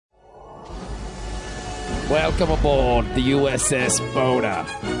Welcome aboard the USS Boda.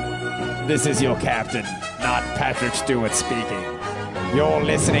 This is your captain, not Patrick Stewart speaking. You're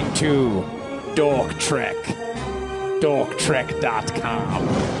listening to Dork Trek. DorkTrek.com.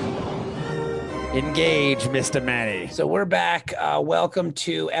 Engage, Mr. Manny. So we're back. Welcome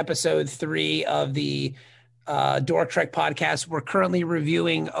to episode 3 of the Dork Trek podcast. We're currently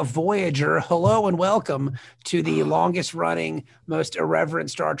reviewing a Voyager. Hello and welcome to the longest running, most irreverent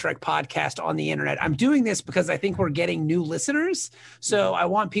Star Trek podcast on the internet. I'm doing this because I think we're getting new listeners. So I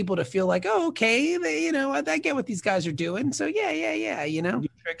want people to feel like, oh, okay, I get what these guys are doing. So yeah, New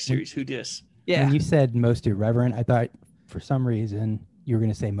Trek series, who dis? Yeah. When you said most irreverent, I thought for some reason you were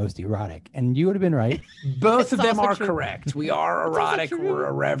going to say most erotic, and you would have been right. Both of them are true. correct. We are erotic. We're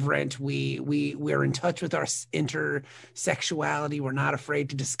irreverent. We're in touch with our intersexuality. We're not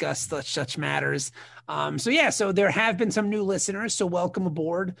afraid to discuss such matters. So there have been some new listeners. So welcome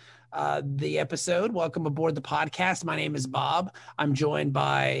aboard the episode. Welcome aboard the podcast. My name is Bob. I'm joined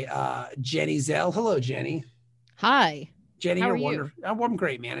by Jenny Zell. Hello, Jenny. Hi. Jenny, How you're are you? wonderful. I'm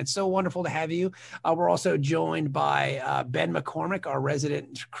great, man. It's so wonderful to have you. We're also joined by Ben McCormick, our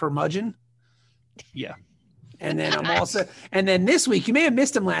resident curmudgeon. Yeah. And then this week, you may have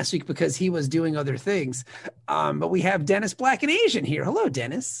missed him last week because he was doing other things. But we have Dennis Black and Asian here. Hello,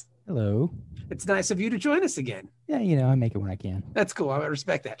 Dennis. Hello. It's nice of you to join us again. Yeah, I make it when I can. That's cool. I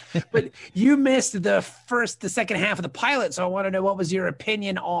respect that. But you missed the second half of the pilot. So I want to know, what was your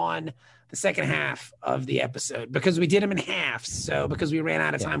opinion on the second half of the episode? Because we did them in half. So because we ran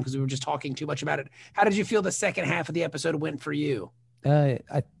out of time because we were just talking too much about it. How did you feel the second half of the episode went for you? The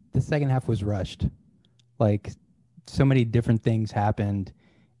second half was rushed. Like, so many different things happened,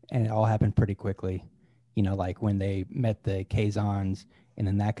 and it all happened pretty quickly. Like when they met the Kazons, and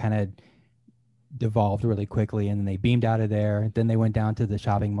then that kind of devolved really quickly, and then they beamed out of there. Then they went down to the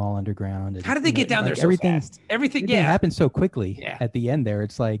shopping mall underground. And, how did they get down there so fast? Everything happened so quickly. Yeah. At the end there,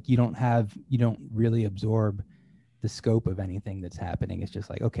 it's like you don't really absorb the scope of anything that's happening. It's just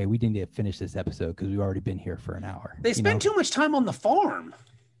like, okay, we need to finish this episode because we've already been here for an hour. They spend too much time on the farm.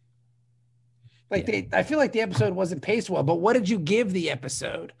 I feel like the episode wasn't paced well. But what did you give the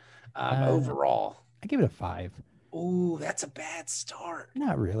episode overall? I give it a 5. Ooh, that's a bad start.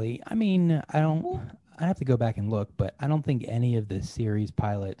 Not really. I mean, I have to go back and look, but I don't think any of the series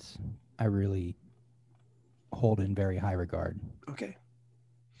pilots I really hold in very high regard. Okay.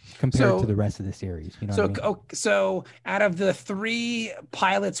 Compared to the rest of the series. You know what I mean? So out of the 3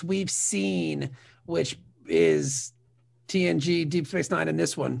 pilots we've seen, which is TNG, Deep Space Nine, and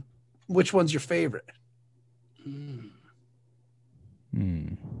this one, which one's your favorite?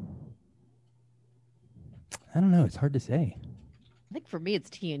 I don't know. It's hard to say. I think for me, it's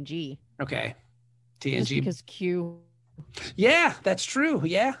TNG. Okay. Just TNG. because Q. Yeah, that's true.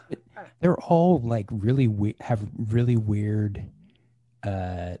 Yeah. They're all like have really weird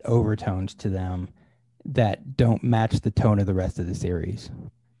overtones to them that don't match the tone of the rest of the series.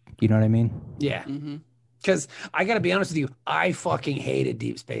 You know what I mean? Yeah. Because I got to be honest with you, I fucking hated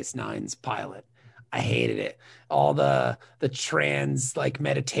Deep Space Nine's pilot. I hated it. All the trans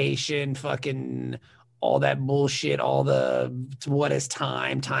meditation, fucking all that bullshit, all the what is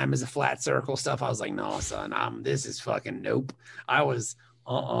time is a flat circle stuff. I was like, no, son, this is fucking nope. I was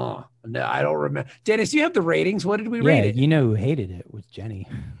no, I don't remember. Dennis, you have the ratings. What did we rate it? You know who hated it was Jenny.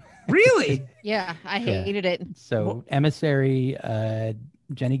 Really? Yeah, I hated it. So Emissary,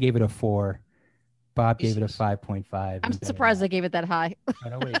 Jenny gave it a 4. Bob gave it a 5.5. I'm surprised I gave it that high. Oh,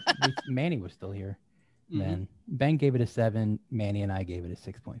 no, wait. Manny was still here. Then Ben gave it a 7. Manny and I gave it a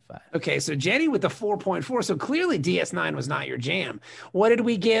 6.5. Okay, so Jenny with the 4.4. So clearly DS9 was not your jam. What did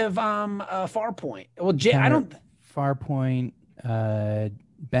we give Farpoint? Well, I don't. Farpoint.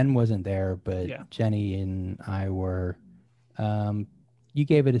 Ben wasn't there, but Jenny and I were. You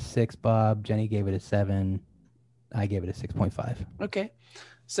gave it a 6, Bob. Jenny gave it a 7. I gave it a 6.5. Okay.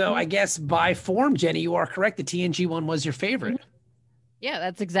 So I guess by form, Jenny, you are correct. The TNG one was your favorite. Yeah,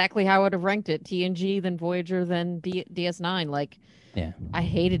 that's exactly how I would have ranked it. TNG, then Voyager, then DS9. I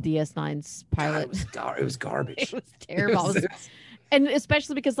hated DS9's pilot. God, it was garbage. It was terrible. And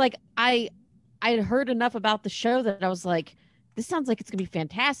especially because I had heard enough about the show that I was like, this sounds like it's going to be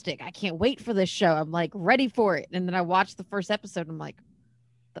fantastic. I can't wait for this show. I'm ready for it. And then I watched the first episode. And I'm like,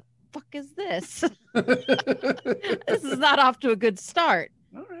 the fuck is this? This is not off to a good start.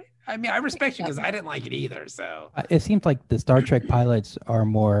 All right. I mean, I respect you because I didn't like it either. So it seems like the Star Trek pilots are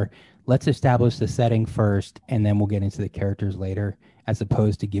more, let's establish the setting first, and then we'll get into the characters later, as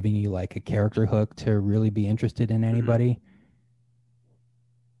opposed to giving you a character hook to really be interested in anybody.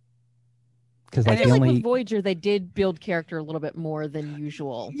 because I like feel the like only with Voyager, they did build character a little bit more than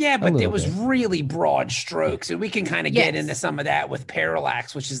usual. Yeah, but it little was bit. really broad strokes, and we can kind of get Yes. into some of that with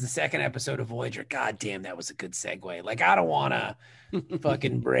Parallax, which is the second episode of Voyager. God damn, that was a good segue. Like, I don't want to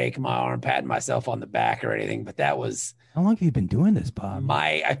fucking break my arm, patting myself on the back or anything, but that was how long have you been doing this, Bob?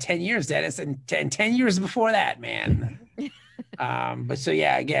 my 10 years, Dennis, and 10 years before that, man. But so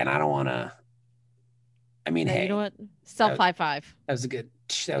yeah, again, I don't want to. I mean, Yeah, hey, you know what? Self high five. that was a good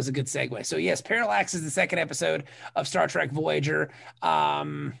segue. So yes, Parallax is the second episode of Star Trek Voyager.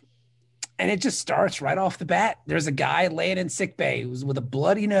 And it just starts right off the bat. There's a guy laying in sickbay who's with a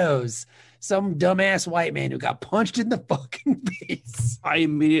bloody nose, some dumbass white man who got punched in the fucking face. I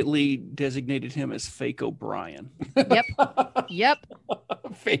immediately designated him as Fake O'Brien. Yep.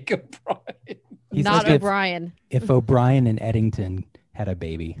 Fake O'Brien. He's Not like O'Brien. if O'Brien and Eddington had a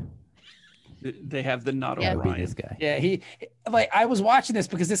baby, They have the not Yeah. that would be O'Brien. this guy. Yeah, I was watching this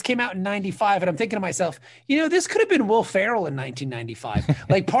because this came out in 95 and I'm thinking to myself, this could have been Will Ferrell in 1995.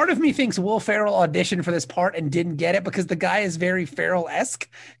 Like, part of me thinks Will Ferrell auditioned for this part and didn't get it because the guy is very Ferrell-esque,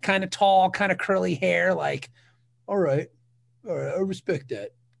 kind of tall, kind of curly hair. Like, all right, I respect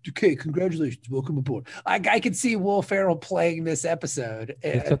that. Okay, congratulations, welcome aboard. I could see Will Ferrell playing this episode.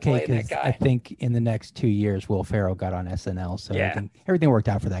 It's and okay playing that because guy. I think in the next 2 years, Will Ferrell got on SNL, so Yeah. everything worked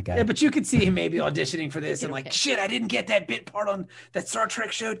out for that guy. Yeah, but you could see him maybe auditioning for this and like, Okay. shit, I didn't get that bit part on that Star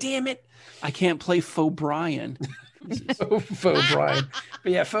Trek show. Damn it. I can't play Faux Brian. Faux Brian.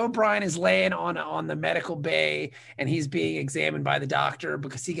 But yeah, Faux Brian is laying on the medical bay and he's being examined by the doctor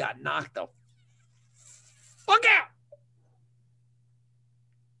because he got knocked the fuck out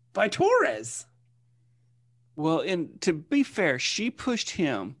by Torres. Well, and to be fair, she pushed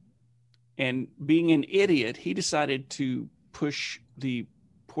him, and being an idiot, he decided to push the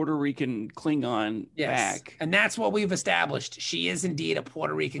Puerto Rican Klingon back. And that's what we've established. She is indeed a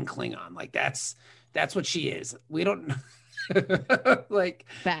Puerto Rican Klingon. Like, that's what she is. We don't like,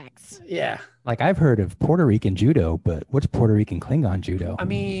 Facts. yeah. Like I've heard of Puerto Rican judo, but what's Puerto Rican Klingon judo? I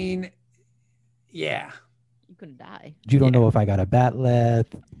mean, yeah. You couldn't die. You don't know if I got a bat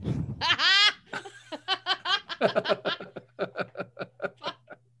left.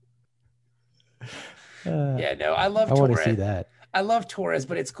 Yeah, no, I love I want Torres. to see that. I love Torres,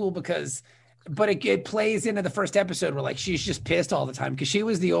 but it's cool because, it plays into the first episode where like she's just pissed all the time because she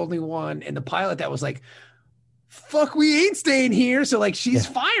was the only one in the pilot that was like, "Fuck, we ain't staying here." So like she's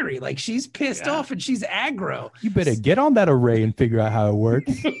fiery, like she's pissed Yeah. off and she's aggro. You better get on that array and figure out how it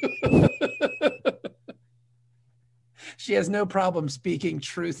works. She has no problem speaking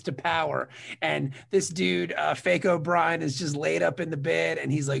truth to power. And this dude, Fake O'Brien, is just laid up in the bed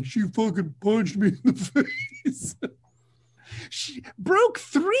and he's like, "She fucking punched me in the face." She broke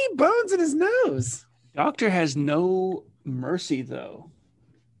 3 bones in his nose. Doctor has no mercy, though.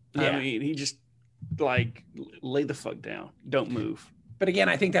 Yeah. I mean, he just like lay the fuck down. Don't move. But again,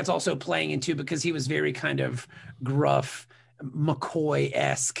 I think that's also playing into because he was very kind of gruff,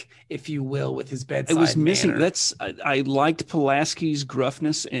 McCoy-esque, if you will, with his bedside It was missing. manner. I liked Pulaski's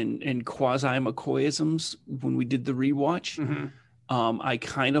gruffness and quasi McCoyisms when we did the rewatch. Mhm. I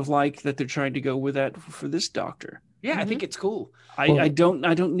kind of like that they're trying to go with that for this Doctor. Yeah, I think it's cool. I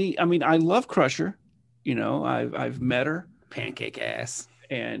don't need. I mean, I love Crusher. I've met her, Pancake ass.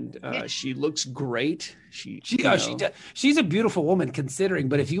 and she looks great. She's a beautiful woman considering,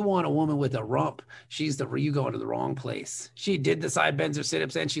 but if you want a woman with a rump, you going to the wrong place. She did the side bends or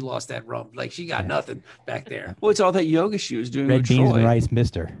sit-ups and she lost that rump. Like she got nothing back there. Well, it's all that yoga she was doing Red with beans Troy. and rice,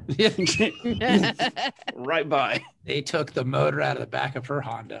 mister. Right by. They took the motor out of the back of her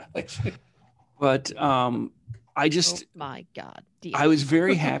Honda. But I just, Oh my God. Dear. I was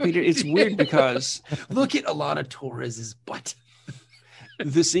very happy to. It's weird because Look at Alana Torres's butt.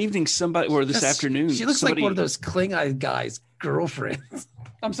 this evening this afternoon She looks somebody, like one of those Klingon guys' girlfriends.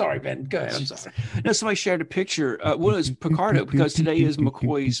 I'm sorry, Ben. Go ahead. I'm sorry. No, somebody shared a picture. Well, it was Picardo because today is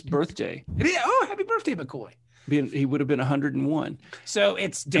McCoy's birthday. Oh, happy birthday, McCoy. He would have been 101. So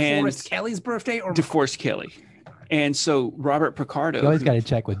it's DeForest Kelly's birthday or DeForest Kelly. And so Robert Picardo. You always got to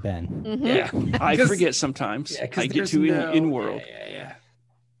check with Ben. Mhm. Yeah. I 'Cause- forget sometimes. Yeah, 'cause I get there's too no- in world. Yeah.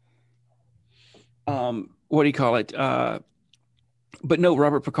 What do you call it? But no,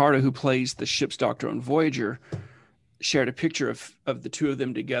 Robert Picardo, who plays the ship's doctor on Voyager, shared a picture of the two of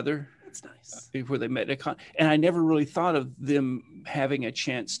them together That's nice. where they met at a con. And I never really thought of them having a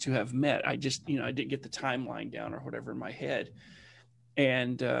chance to have met. I just, I didn't get the timeline down or whatever in my head.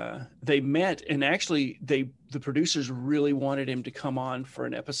 And they met, and actually the producers really wanted him to come on for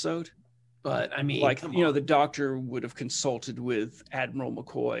an episode. But I mean, Like, come on. the doctor would have consulted with Admiral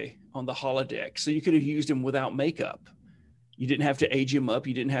McCoy on the holodeck. So you could have used him without makeup, You didn't have to age him up.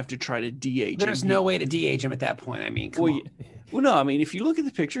 You didn't have to try to de-age him. There's no way to de-age him at that point. I mean, come Well, on. well, no, I mean, if you look at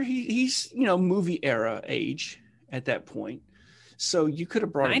the picture, he's movie era age at that point. So you could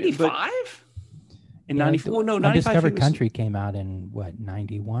have brought him in. But 95? in Yeah, 94, well, no, 95. Undiscovered he was Country came out in what,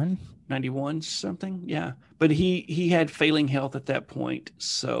 91? 91 something. Yeah. But he had failing health at that point.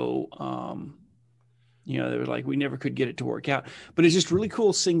 So, they were like, we never could get it to work out. But it's just really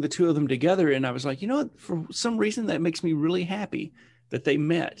cool seeing the two of them together. And I was like, you know what? For some reason, that makes me really happy that they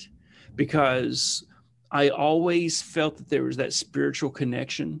met, because I always felt that there was that spiritual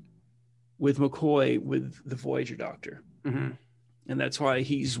connection with McCoy, with the Voyager Doctor. Mm-hmm. And that's why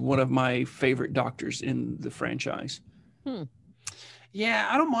he's one of my favorite doctors in the franchise. Yeah,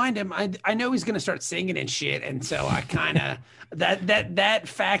 I don't mind him. I know he's gonna start singing and shit, and so I kind of that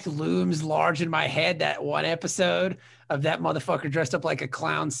fact looms large in my head. That one episode of that motherfucker dressed up like a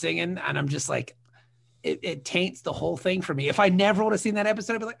clown singing, and I'm just like, it taints the whole thing for me. If I never would have seen that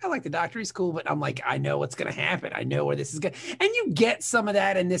episode, I'd be like, I like the Doctor, he's cool, but I'm like, I know what's gonna happen. I know where this is going, and you get some of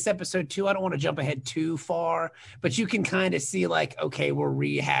that in this episode too. I don't want to jump ahead too far, but you can kind of see like, okay, we're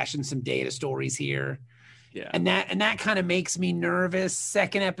rehashing some Data stories here. Yeah. And that kind of makes me nervous.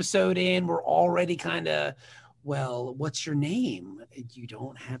 Second episode in, we're already kind of, well, what's your name? You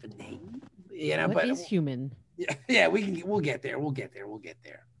don't have a name, What is human? Yeah, we'll get there. We'll get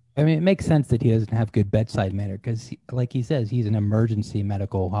there. I mean, it makes sense that he doesn't have good bedside manner because, like he says, he's an emergency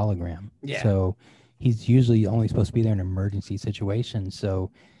medical hologram. Yeah. So he's usually only supposed to be there in emergency situations. So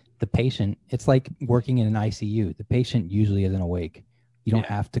the patient, it's like working in an ICU. The patient usually isn't awake. You don't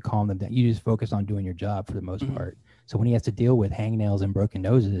have to calm them down. You just focus on doing your job for the most part. So when he has to deal with hangnails and broken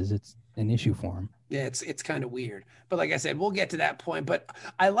noses, it's an issue for him. Yeah, it's kind of weird. But like I said, we'll get to that point. But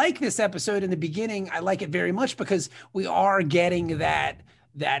I like this episode in the beginning. I like it very much because we are getting that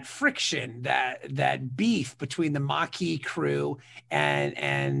friction, that beef between the Maquis crew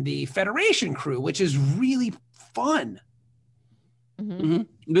and the Federation crew, which is really fun.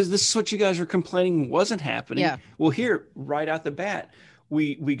 This is what you guys were complaining wasn't happening. Yeah. Well, here, right out the bat,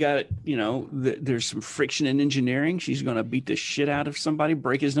 we got, there's some friction in engineering. She's going to beat the shit out of somebody,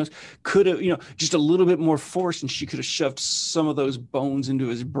 break his nose. Could have, just a little bit more force, and she could have shoved some of those bones into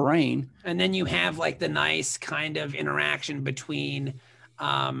his brain. And then you have like the nice kind of interaction between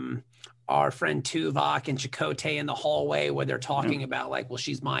our friend Tuvok and Chakotay in the hallway where they're talking about like, well,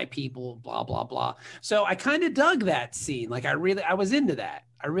 she's my people, blah, blah, blah. So I kind of dug that scene. Like I was into that.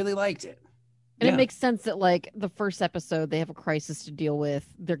 I really liked it. And it makes sense that like the first episode, they have a crisis to deal with.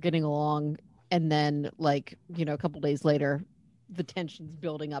 They're getting along. And then like, a couple days later, the tension's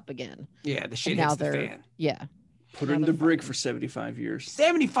building up again. Yeah. The shit And now hits the they're, fan. yeah. Put her in the brig for 75 years.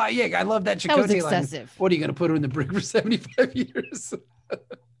 75. Yeah. I love that Chakotay That was line. excessive. What are you going to put her in the brig for 75 years?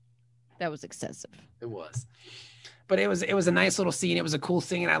 That was excessive. It was. But it was a nice little scene. It was a cool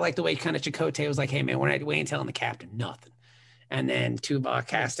scene. And I like the way kind of Chakotay was like, hey man, we ain't telling the captain nothing. And then Tuvok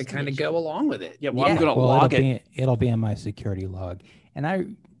has to kind of go along with it. Yeah, well, I'm going to log it. It'll be in my security log.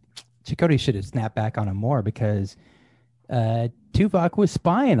 And Chakotay should have snapped back on him more because Tuvok was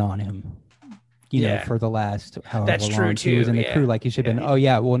spying on him, for the last however That's long true, he too, was in the yeah. crew. Like he should have been,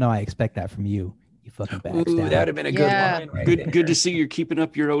 no, I expect that from you. You fucking Ooh, backstab. that would have been a good Yeah. line right Good there. good to see you're keeping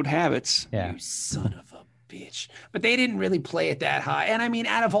up your old habits. Yeah. You son of a bitch. But they didn't really play it that high. And I mean,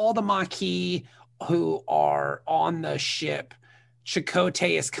 out of all the Maquis who are on the ship,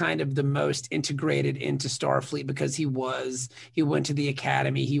 Chakotay is kind of the most integrated into Starfleet because he went to the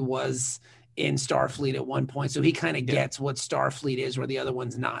academy. He was in Starfleet at one point. So he kind of gets what Starfleet is where the other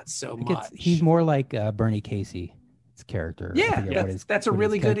one's not so much. He's more like Bernie Casey's character. Yeah, I forget that's a what his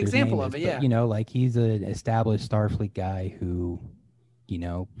really good character's example name of is, it, but, yeah. like he's an established Starfleet guy who,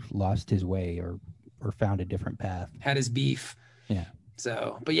 lost his way or found a different path. Had his beef. Yeah.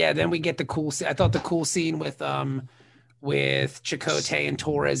 So, but yeah, then we get the cool scene. I thought the cool scene with Chakotay and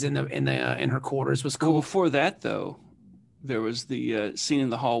Torres in her quarters was Well, cool. before that, though, there was the scene in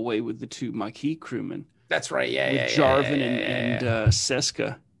the hallway with the two Maquis crewmen. That's right. Yeah. With yeah, Jarvin yeah, and yeah.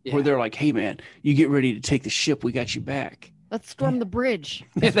 Seska, Yeah. where they're like, hey, man, you get ready to take the ship. We got you back. Let's storm the bridge.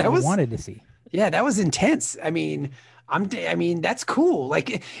 Yeah, That's that what was I wanted to see. Yeah, that was intense. I mean, that's cool.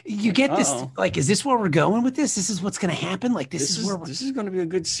 Like you get this, Uh-oh. like, is this where we're going with this? This is what's going to happen. Like, this is where we're, this is going to be a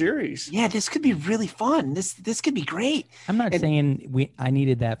good series. yeah, this could be really fun. This could be great. I'm not And- saying I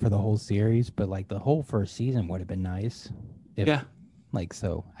needed that for the whole series, but like the whole first season would have been nice. Yeah. Like,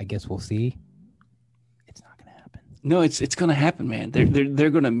 so I guess we'll see. It's not going to happen. No, it's going to happen, man. They're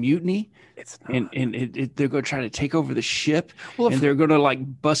going to mutiny, It's and they're going to try to take over the ship, Well, and they're going to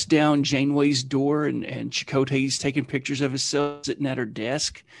like bust down Janeway's door, and Chakotay's taking pictures of himself sitting at her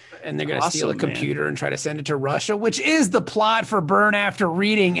desk. and they're going to steal a Awesome, man. computer and try to send it to Russia, which is the plot for Burn After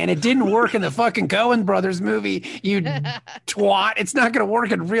Reading. And it didn't work in the fucking Coen Brothers movie, you twat. It's not going to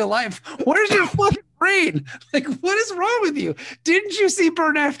work in real life. Where's your fucking brain? Like, what is wrong with you? Didn't you see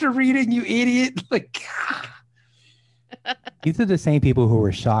Burn After Reading, you idiot? Like, These are the same people who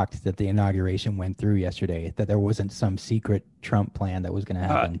were shocked that the inauguration went through yesterday, that there wasn't some secret Trump plan that was going to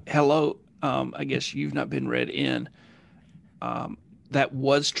happen. Hello, I guess you've not been read in. That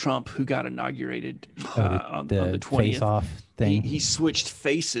was Trump who got inaugurated on the 20th. face-off thing. He switched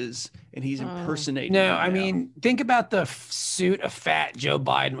faces, and he's impersonating. no, him I now. mean, think about the suit of fat Joe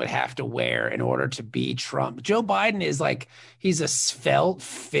Biden would have to wear in order to be Trump. Joe Biden is like, he's a svelte,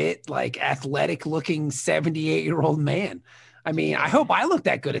 fit, like athletic looking 78-year-old man. I mean, I hope I look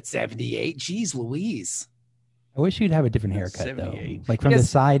that good at 78. Jeez Louise. I wish you'd have a different haircut, though. 78. Like from the Yes.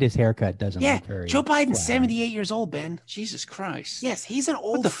 side, his haircut doesn't Yeah, look very Joe Biden's flat. 78 years old, Ben. Jesus Christ. Yes, he's an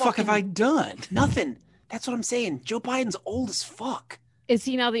old What the fuck have I fucking- done? Nothing. That's what I'm saying. Joe Biden's old as fuck. Is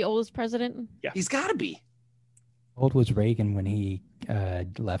he now the oldest president? He's got to be. Old was Reagan when he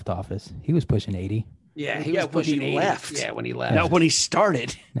left office. He was pushing 80. Yeah, he Yeah, was when he pushing 80. left. Yeah, when he left. Not when he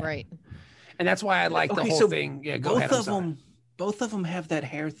started. Yeah. Right. And that's why I like the Okay, whole so thing. Yeah, go both ahead. I'm of sorry. them, both of them have that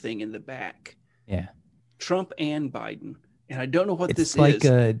hair thing in the back. Yeah. Trump and Biden, and I don't know what It's this like is.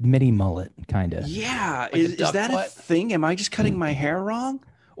 a mini mullet, kind of. Yeah, Like a is duck that a butt? thing? Am I just cutting my hair wrong?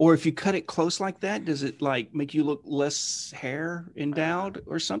 Or if you cut it close like that, does it like make you look less hair endowed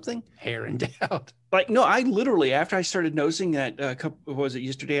or something? Hair endowed. Like, no, I literally, after I started noticing that, what was it,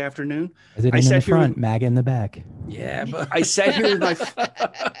 yesterday afternoon? Is it I in the sat here front, with- MAGA in the back? Yeah, but I sat here with my,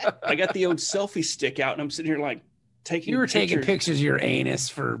 I got the old selfie stick out, and I'm sitting here like taking. you were taking pictures of your anus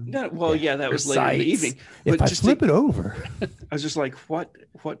for. No, well, yeah, that Your was later in the sights. evening. If But I just flip it over. I was just like, what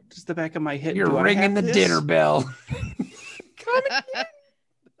does the back of my head? You're do I ringing have the this? dinner bell.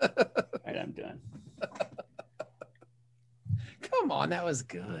 All right, I'm done. Come on, that was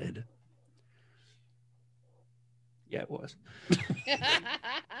good. Yeah, it was.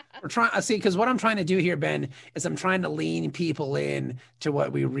 We're trying. I see, because what I'm trying to do here, Ben, is I'm trying to lean people in to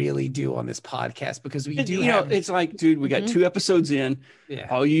what we really do on this podcast, because we do You have. know, it's like, dude, we got 2 episodes in. Yeah.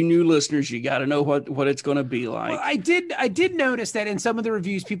 All you new listeners, you got to know what it's going to be like. Well, I did notice that in some of the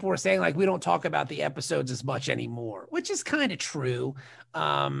reviews, people were saying like we don't talk about the episodes as much anymore, which is kind of true.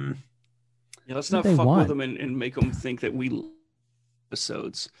 Yeah, let's What not they fuck want. with them and make them think that we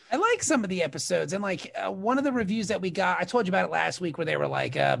episodes. I like some of the episodes, and like one of the reviews that we got, I told you about it last week, where they were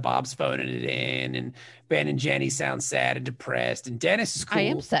like, Bob's phoning it in, and Ben and Jenny sound sad and depressed, and Dennis is cool, I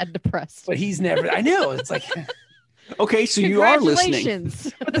am sad and depressed. but he's never. I know, it's like. Okay, so you are listening.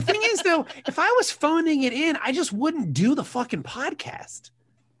 Congratulations. But the thing is, though, if I was phoning it in, I just wouldn't do the fucking podcast.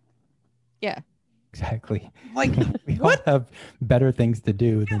 Exactly. Like, We all what? have better things to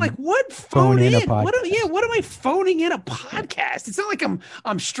do than Like, what? Phone in a What? podcast. What am I phoning in a podcast? It's not like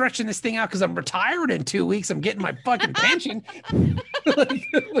I'm stretching this thing out because I'm retired in 2 weeks. I'm getting my fucking pension.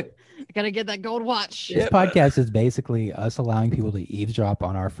 I gotta get that gold watch. this podcast is basically us allowing people to eavesdrop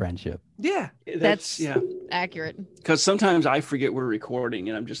on our friendship. Yeah. That's yeah. accurate. Because sometimes I forget we're recording,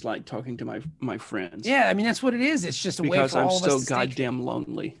 and I'm just like talking to my friends. Yeah. I mean, that's what it is. It's just a way Because for I'm all of so us to stay, goddamn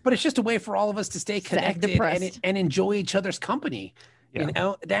lonely. but it's just a way for all of us to stay Sad, connected depressed. and enjoy each other's company. Yeah. You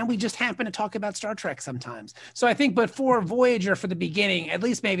know, then we just happen to talk about Star Trek sometimes. So I think, but for Voyager, for the beginning, at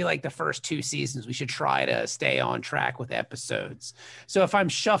least maybe like the first 2 seasons, we should try to stay on track with episodes. So if I'm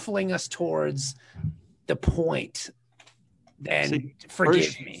shuffling us towards the point, then See,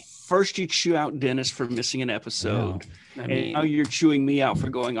 forgive me. First, you chew out Dennis for missing an episode, I and mean, now you're chewing me out for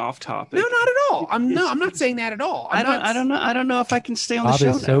going off topic. no, not at all. I'm not saying that at all. I don't know if I can stay on the Bob show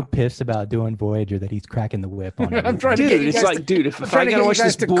is so now. pissed about doing Voyager that he's cracking the whip on I'm everything. trying to get Dude, you it's guys like, to- dude, I'm if trying I to gotta get you watch guys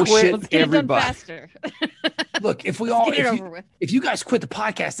this to quit. bullshit, Let's get it done everybody. faster. Look, if we all, Get it if over you, with. if you guys quit the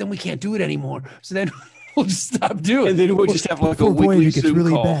podcast, then we can't do it anymore. So then we'll just stop doing And it. then we'll just have like a Before weekly Voyager gets Zoom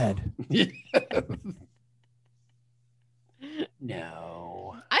really call. bad.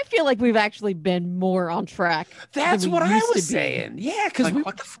 No. I feel like we've actually been more on track. That's than we what I used to was be. saying. Yeah, because Like,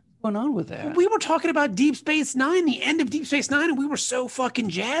 what the fuck is going on with that? we were talking about Deep Space Nine, the end of Deep Space Nine, and we were so fucking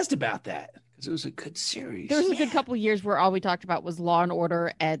jazzed about that. Because it was a good series. There was a good couple years where all we talked about was Law and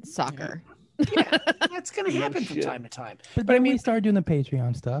Order and soccer. Yeah, that's gonna No happen from shit. time to time. But I then mean- we started doing the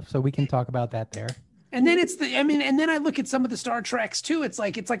Patreon stuff, so we can talk about that there. And then and then I look at some of the Star Treks too. It's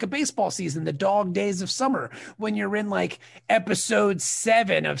like a baseball season, the dog days of summer, when you're in like episode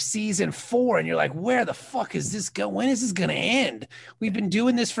 7 of season 4, and you're like, where the fuck is this going? When is this going to end? We've been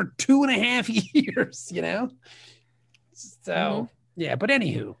doing this for 2.5 years, you know? So yeah, but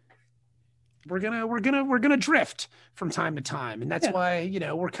anywho, we're gonna drift from time to time. And that's why, you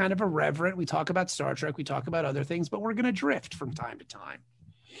know, we're kind of irreverent. We talk about Star Trek, we talk about other things, but we're gonna drift from time to time.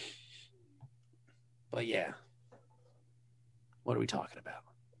 But yeah, what are we talking about?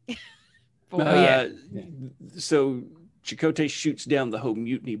 So Chakotay shoots down the whole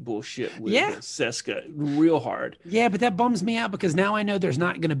mutiny bullshit with Seska real hard. Yeah, but that bums me out because now I know there's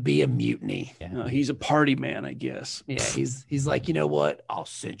not going to be a mutiny. Yeah. He's a party man, I guess. Yeah, he's like, you know what? I'll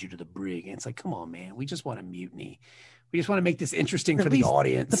send you to the brig. And it's like, come on, man. We just want a mutiny. We just want to make this interesting for the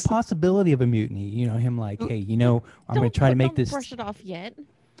audience. The possibility of a mutiny, you know, him like, hey, you know, I'm going to try to make this. Brush it off yet.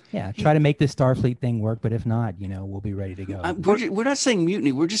 Yeah, try to make this Starfleet thing work, but if not, you know, we'll be ready to go. We're not saying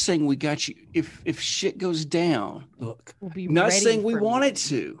mutiny. We're just saying we got you. If shit goes down, look, we'll be not ready saying we for want it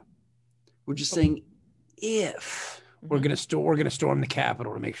mutiny. to. We're just saying if we're gonna storm the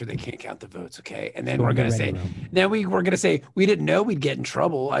Capitol to make sure they can't count the votes, okay? And then Storm we're the gonna say, Ready Room. then we're gonna say we didn't know we'd get in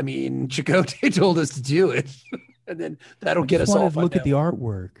trouble. I mean, Chakotay told us to do it, and then that'll get us Just wanted off. to look at the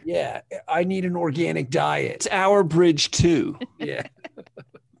artwork. Yeah, I need an organic diet. it's our bridge too. Yeah.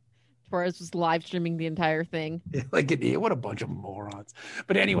 Torres was live streaming the entire thing. Like, what a bunch of morons.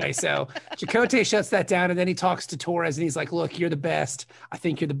 But anyway, so Chakotay shuts that down, and then he talks to Torres, and he's like, look, you're the best. I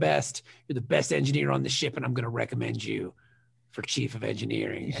think you're the best. You're the best engineer on the ship, and I'm going to recommend you for chief of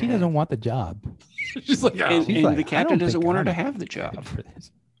engineering. She doesn't want the job. She's like, And, She's and like, the I captain don't doesn't think want her I'm to have the good job. for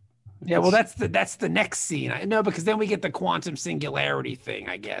this. yeah, well, that's the next scene. I know, because then we get the quantum singularity thing,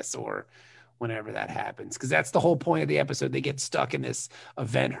 I guess, or whenever that happens, because that's the whole point of the episode. They get stuck in this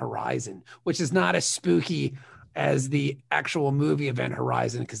event horizon, which is not as spooky as the actual movie Event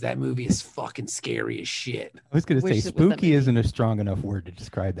Horizon, because that movie is fucking scary as shit. I was going to say Wish it was that spooky movie. isn't a strong enough word to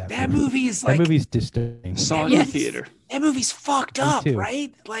describe that. That movie. movie is That like, movie's disturbing. Saw it in Yes. the theater. that movie's fucked Me up, too.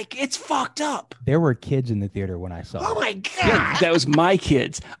 right? Like, it's fucked up. There were kids in the theater when I saw Oh it. my god. Yeah, that was my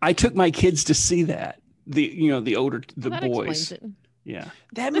kids. I took my kids to see that. The older Well, that boys. explains it. Yeah,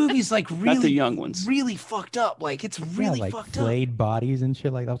 That movie's like not the really, young ones. really fucked up. Like, it's really like fucked up. flayed bodies and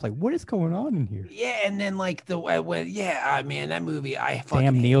shit like that. I was like, what is going on in here? Yeah, and then like man, that movie, I fucking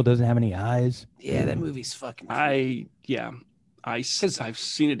Sam Neill doesn't have any eyes. Yeah, that movie's fucking. I've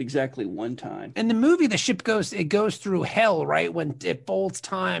seen it exactly one time. In the movie, the ship goes through hell, right? When it folds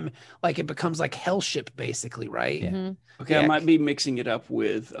time, like it becomes like hell ship, basically, right? Yeah. Mhm. Okay, Yeah. I might be mixing it up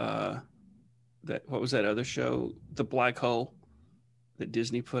with that. What was that other show? The Black Hole that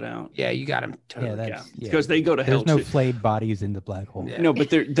Disney put out. Yeah, you got him totally. Yeah, Yeah, because they go to hell There's no too. flayed bodies in the black hole. Yeah. No, but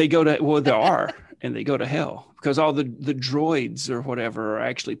they go to there are, and they go to hell because all the droids or whatever are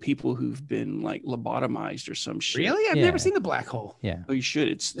actually people who've been like lobotomized or some shit. Really? I've Yeah. never seen the black hole. Yeah. Oh, you should.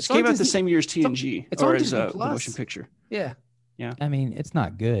 It It's on came out the Disney- same year as TNG it's on or as Disney the Plus. motion picture. Yeah, I mean, it's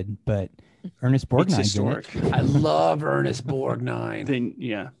not good, but Ernest It's Borgnine's in historic. it. I love Ernest Borgnine. Then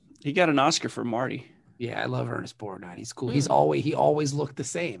he got an Oscar for Marty. Yeah, I love Ernest Borgnine. He's cool. He always looked the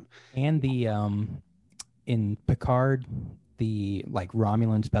same. And the in Picard, the like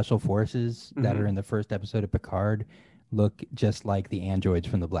Romulan special forces that Mhm. are in the first episode of Picard look just like the androids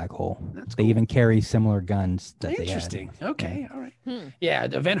from the black hole. That's They cool. even carry similar guns that they had. Interesting. Okay, all right. Hmm. Yeah,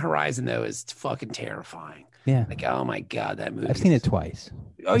 the Event Horizon though is fucking terrifying. Yeah. Like, oh my god, that movie. I've seen it twice.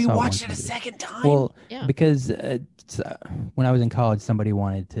 Oh, I you saw it watched it once a in the- second time? Well, Yeah. because when I was in college, somebody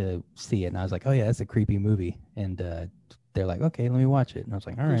wanted to see it, and I was like, "Oh yeah, that's a creepy movie." And they're like, "Okay, let me watch it." And I was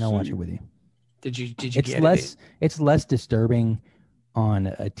like, "All right, I'll watch it with you." did you It's get less it's less disturbing on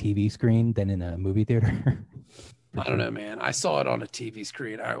a TV screen than in a movie theater. I don't know, man. I saw it on a TV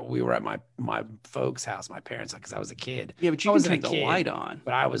screen. We were at my folks' house, my parents, because I was a kid. Yeah, but I you can wasn't a turn the kid. light on.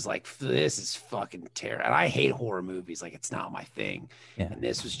 But I was like, this is fucking terrible. And I hate horror movies. Like, it's not my thing. Yeah. And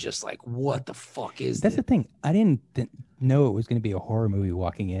this was just like, what the fuck is That's this? the thing. I didn't know it was going to be a horror movie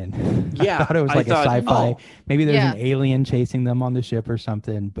walking in. Yeah, I thought it was I like thought- a sci-fi. oh. Maybe there's Yeah. an alien chasing them on the ship or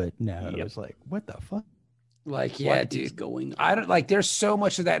something. But no, it Yep. was like, what the fuck? Like, yeah, What is dude. going on? I don't like. There's so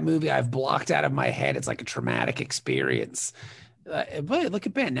much of that movie I've blocked out of my head. It's like a traumatic experience. But look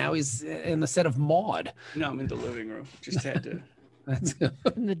at Ben. Now he's in the set of Maud. No, I'm in the living room. Just had to That's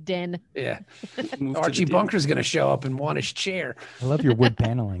In the den. yeah. move to Archie the Bunker's gonna show up and want his chair. I love your wood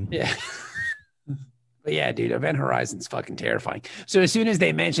paneling. Yeah. But yeah, dude, Event Horizon's fucking terrifying. So as soon as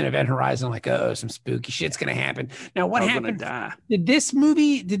they mention Event Horizon, I'm like, oh, some spooky shit's gonna happen. Now, what I'm gonna happened? die.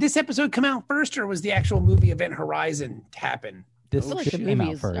 Did this episode come out first, or was the actual movie Event Horizon happen This I feel like shit the came movie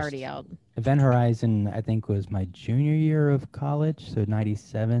out is first. already out. Event Horizon, I think, was my junior year of college, so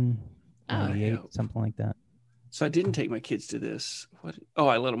 97, Oh. 98, Yeah. something like that. So I didn't take my kids to this. What? Oh,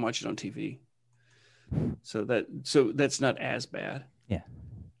 I let them watch it on TV. So that's not as bad. Yeah.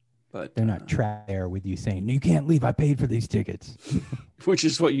 But They're not trapped there with you saying, you can't leave, I paid for these tickets. which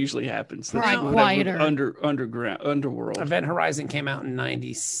is what usually happens. That's Right, what quieter. Underworld. Event Horizon came out in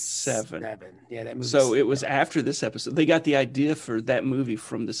 97. Yeah, that movie. So it was after this episode. They got the idea for that movie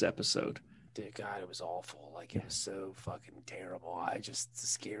from this episode. Dude, God, it was awful. Like, it was so fucking terrible. It's the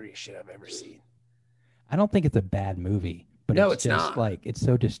scariest shit I've ever seen. I don't think it's a bad movie, but No, it's it's just not. like, it's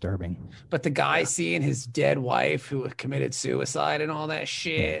so disturbing. But the guy seeing his dead wife who committed suicide and all that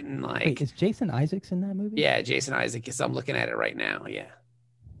shit, and like, Wait, is Jason Isaacs in that movie? yeah, Jason Isaac is. I'm looking at it right now. Yeah.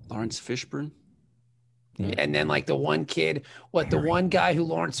 Lawrence Fishburne. Yeah. And then like the one kid, the one guy who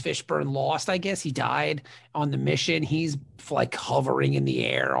Lawrence Fishburne lost, I guess he died on the mission. He's like hovering in the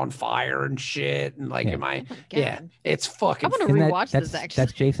air on fire and shit. And like, Yeah. Oh my God. yeah, it's fucking. I want to Isn't that- rewatch that's, this actually.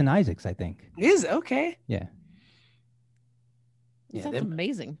 That's Jason Isaacs, I think. Is okay. Yeah. Yeah, Sounds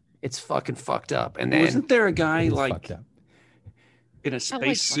amazing. it's fucking fucked up. And then Wasn't there a guy It is like fucked up. in a like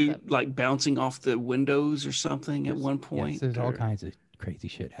space fucked suit, up. like bouncing off the windows or something at one point? Yes, there's all or- kinds of crazy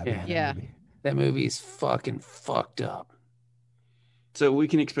shit happening. in that Yeah. movie. that movie's fucking fucked up. So we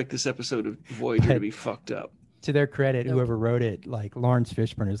can expect this episode of Voyager to But- be fucked up. To their credit, Nope. whoever wrote it, like Lawrence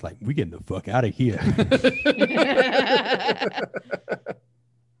Fishburne is like, we getting the fuck out of here.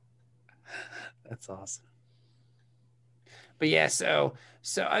 That's awesome. But yeah, so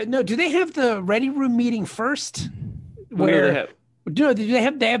no, do they have the ready room meeting first? Well, no, Where they have- do they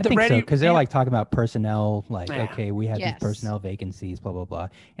have I the think ready? so, because they're like talking about personnel, like, Yeah. okay, we have Yes. these personnel vacancies, blah, blah, blah.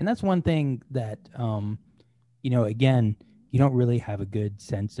 And that's one thing that, again, you don't really have a good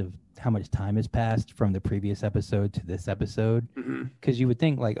sense of how much time has passed from the previous episode to this episode. Mhm, Because you would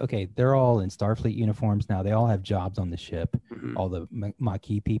think, like, okay, they're all in Starfleet uniforms now. They all have jobs on the ship, mhm. all the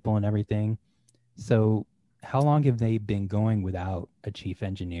Maquis people and everything. So how long have they been going without a chief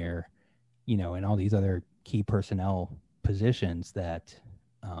engineer, and all these other key personnel positions that,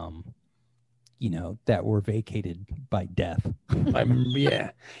 that were vacated by death?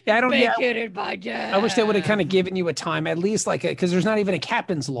 Yeah. I don't. Yeah, Vacated by death. I wish they would have kind of given you a time, at least like because there's not even a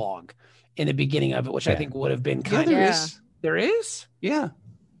captain's log in the beginning of it, which I Yeah. think would have been Yeah, kind there of. is. There is? Yeah,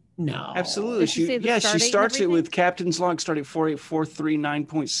 No, absolutely. Did she say the She start date and starts it with everything? Captain's log starting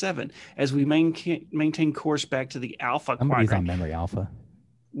 48439.7 as we maintain course back to the Alpha Somebody's on quadrant. Memory Alpha.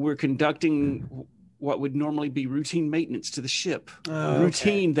 We're conducting what would normally be routine maintenance to the ship. Oh,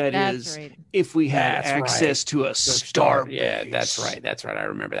 Routine that That's is right. if we had That's access to a The star. Yeah, that's right. That's right. I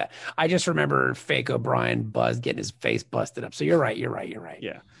remember that. I just remember fake O'Brien getting his face busted up. So you're right.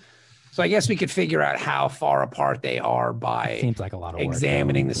 Yeah. So I guess we could figure out how far apart they are by Seems like a lot of work.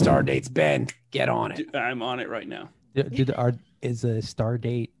 examining the star dates. Ben, get on it. I'm on it right now. Is a star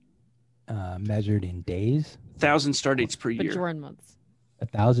date measured in days? 1,000 star dates per year. Bajoran months.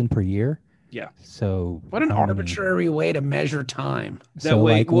 1,000 per year? Yeah. So What an how many- arbitrary way to measure time. That So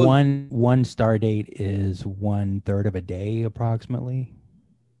way- like well- one star date is 1/3 of a day approximately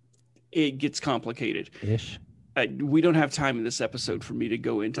It gets complicated. ish. We don't have time in this episode for me to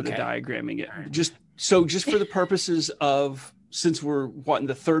go into the Okay. diagramming it. Just for the purposes of, since we're in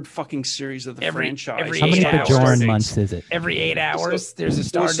the third fucking series of the Every franchise. How many 8 hours. Bajoran months is it? Every 8 hours, there's a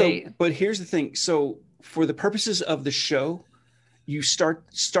star Well, date. But here's the thing. So for the purposes of the show, you start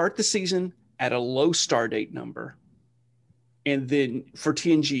the season at a low star date number. And then for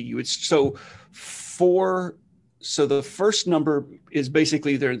TNG, you would so the first number is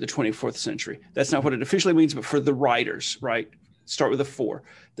basically they're in the 24th century. That's not what it officially means, but for the writers, right? Start with a 4.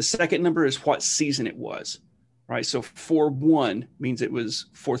 The second number is what season it was, right? So 4-1 means it was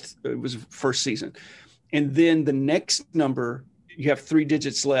first season. And then the next number, you have 3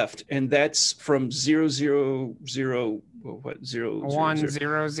 digits left, and that's from 000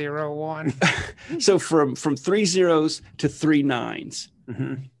 1001. So from 3 zeros to 3 nines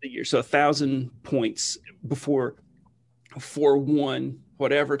Mhm. a year. So 1,000 points before 4-1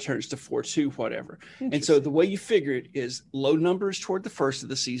 whatever turns to 4-2 whatever. And so the way you figure it is low number is toward the first of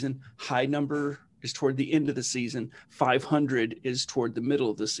the season, high number is toward the end of the season, 500 is toward the middle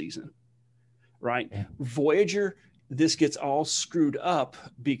of the season, right? Yeah. Voyager, this gets all screwed up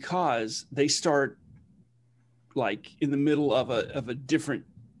because they start like in the middle of a different,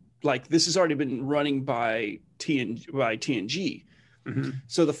 like this has already been running by TNG. Mhm.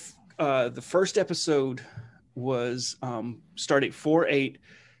 So the first episode was Stardate 4-8,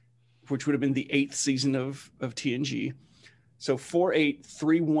 which would have been the 8th season of TNG. So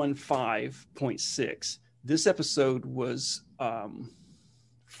 48315.6. This episode was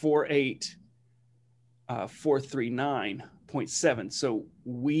 439.7. So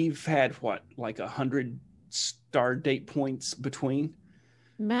we've had what, like 100 star date points between.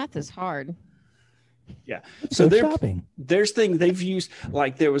 Math is hard. Yeah. So So shopping. there's things they've used,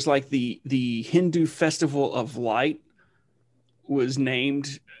 like there was like the Hindu Festival of Light was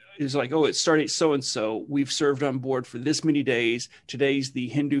named. It's like, oh, it started so and so. We've served on board for this many days. Today's the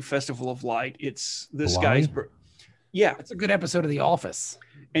Hindu Festival of Light. It's this Hawaii? guy's. Yeah. That's a good episode of The Office.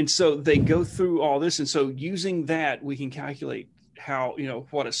 And so they go through all this. And so using that, we can calculate how,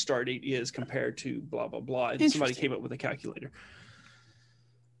 what a star date is compared to blah, blah, blah. And somebody Interesting. came up with a calculator.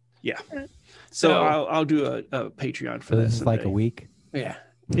 Yeah. So So- I'll do a Patreon for So that. this is like a someday. week. Yeah.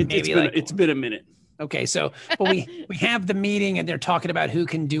 It's been a minute. Okay, so but we have the meeting and they're talking about who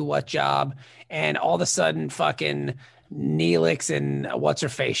can do what job, and all of a sudden fucking Neelix and what's her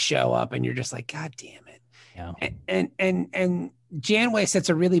face show up, and you're just like, God damn it. Yeah. And Janeway sets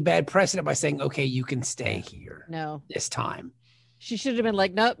a really bad precedent by saying, okay, you can stay here No, this time. she should have been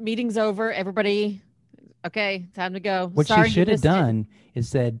like, nope, meeting's over. Everybody, okay, time to go. What Sorry she you should have missed it." done is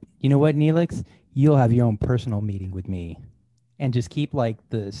said, you know what, Neelix, you'll have your own personal meeting with me, and just keep like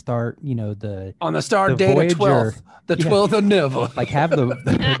the start, the On the star The date Voyager- of 12th, the yeah. 12th of Nova. like have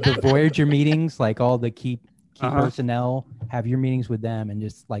the Voyager meetings, like all the key Uh-huh. personnel, have your meetings with them, and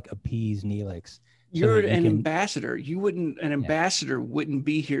just like appease Neelix. You're that you an can- ambassador. An ambassador wouldn't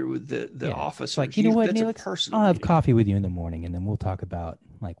be here with the Yeah. officers. It's like, you know what, That's a Neelix, personal I'll have meeting. coffee with you in the morning, and then we'll talk about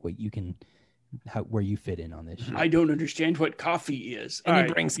like what you can, where you fit in on this shit. I don't understand what coffee is. And All he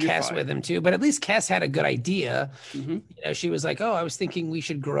right, brings you're Cass fine. with him too. But at least Cass had a good idea. Mhm. She was like, oh, I was thinking we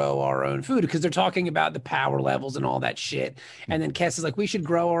should grow our own food, because they're talking about the power levels and all that shit. And then Cass is like, we should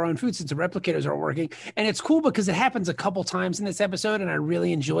grow our own food since the replicators aren't working. And it's cool because it happens a couple times in this episode, and I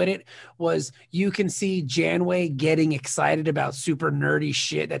really enjoyed it. Was you can see Janeway getting excited about super nerdy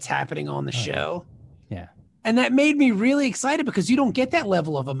shit that's happening on the show. Yeah. And that made me really excited because you don't get that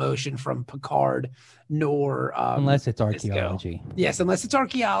level of emotion from Picard, nor Unless it's Disco. archaeology. Yes, unless it's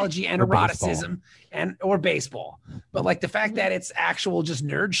archaeology and Or eroticism or baseball. But like the fact that it's actual just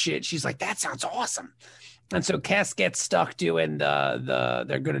nerd shit, she's like, that sounds awesome. And so Cass gets stuck doing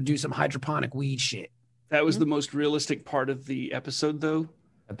they're gonna do some hydroponic weed shit. That was the most realistic part of the episode, though.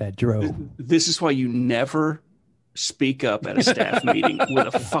 That drove. This is why you never speak up at a staff meeting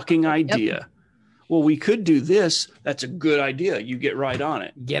with a fucking idea. Well, we could do this. That's a good idea. You get right on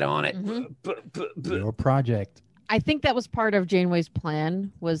it. Get on it. Mhm. But Your project. I think that was part of Janeway's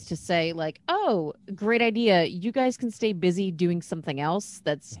plan, was to say like, oh, great idea. You guys can stay busy doing something else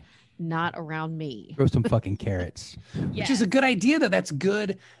that's not around me. Grow some fucking carrots. Which is a good idea, though. That's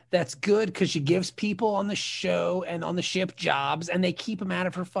good. That's good because she gives people on the show and on the ship jobs, and they keep them out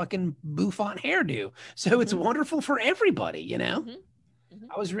of her fucking bouffant hairdo. So it's wonderful for everybody, Mhm.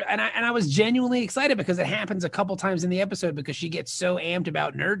 I was I was genuinely excited because it happens a couple times in the episode because she gets so amped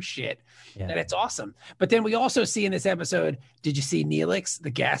about nerd shit Yeah. that it's awesome. But then we also see in this episode, did you see Neelix, the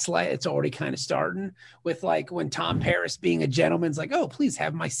gaslight? It's already kind of starting with like when Tom Paris, being a gentleman's like, oh, please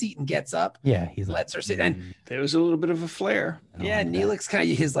have my seat, and gets up, Yeah, he's like, lets her sit. And there was a little bit of a flare. I don't yeah, like that. Neelix kind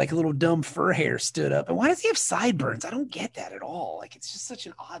of his like little dumb fur hair stood up. And why does he have sideburns? I don't get that at all. Like it's just such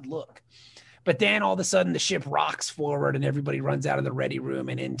an odd look. But then all of a sudden the ship rocks forward and everybody runs out of the ready room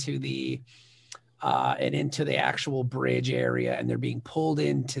and into the actual bridge area, and they're being pulled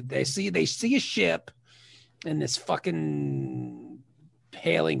into they see a ship in this fucking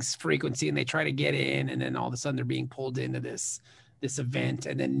hailing frequency, and they try to get in, and then all of a sudden they're being pulled into this event,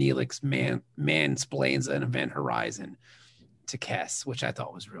 and then Neelix mansplains an event horizon to Kess, which I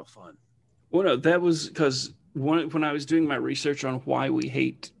thought was real fun. Well, no, that was because when I was doing my research on why we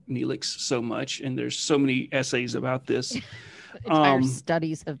hate Neelix so much, and there's so many essays about this. Entire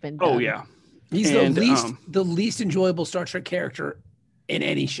studies have been done. Oh yeah, He's And, the least enjoyable Star Trek character in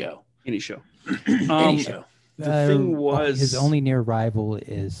any show. any show. Any show. The thing was his only near rival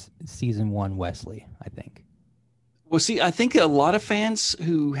is season 1 Wesley, I think. Well, see, I think a lot of fans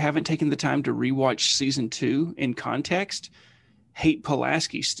who haven't taken the time to rewatch season 2 in context hate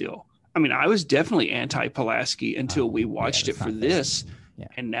Pulaski still. I mean, I was definitely anti-Pulaski until we watched it that's for not this. Yeah.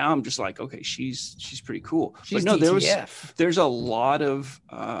 And now I'm just like, okay, she's pretty cool. She's but no, DTF. there's a lot of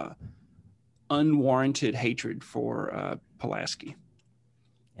unwarranted hatred for Pulaski.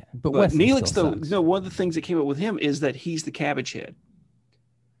 Yeah. But But Wesley Neelix, still though, sucks. no, one of the things that came up with him is that he's the cabbage head.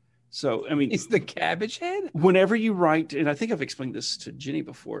 So, I mean, He's the cabbage head? whenever you write, and I think I've explained this to Jenny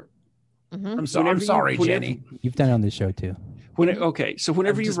before. Mhm. I'm sorry, Whenever you- Jenny. You've done it on this show too. Okay, so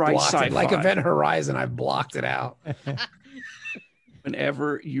whenever I've you just write blocked it. sci-fi, like Event Horizon, I've blocked it out.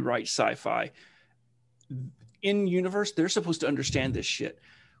 whenever you write sci-fi, in universe, they're supposed to understand this shit.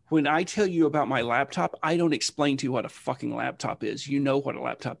 When I tell you about my laptop, I don't explain to you what a fucking laptop is. You know what a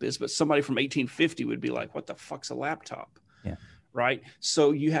laptop is, but somebody from 1850 would be like, what the fuck's a laptop? Yeah. Right.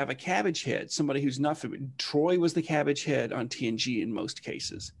 So you have a cabbage head, somebody who's not familiar. Troy was the cabbage head on TNG in most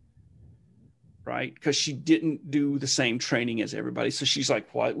cases. Right. Because she didn't do the same training as everybody. So she's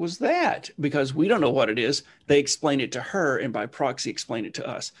like, what was that? Because we don't know what it is. They explain it to her and by proxy explain it to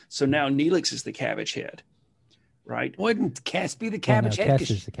us. So now Neelix is the cabbage head. Right. Wouldn't Cass be the cabbage head? Cass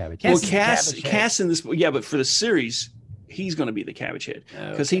is the cabbage Well, Cass is Cass in this, yeah, but for the series, he's going to be the cabbage head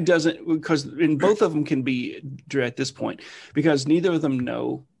because he doesn't, because in both of them can be at this point because neither of them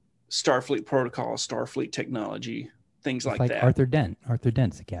know Starfleet protocol, Starfleet technology, things like that. Arthur Dent. Arthur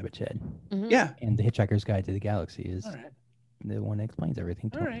Dent's the cabbage head. Mhm. Yeah. And the Hitchhiker's Guide to the Galaxy is All right. the one that explains everything.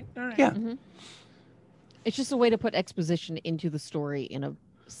 To All him. right. All right. Yeah. Mhm. It's just a way to put exposition into the story in a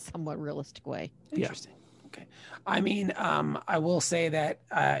somewhat realistic way. Interesting. Okay. I mean, I will say that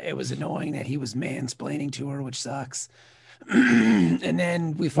it was annoying that he was mansplaining to her, which sucks. And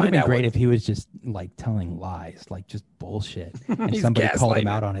then we It would have find been out great if he was just like telling lies, like just bullshit, and He's somebody called him gaslighting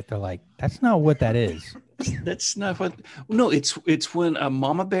out on it. They're like, "That's not what that is." That's not what, no, it's when a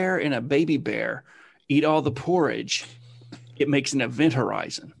mama bear and a baby bear eat all the porridge, it makes an event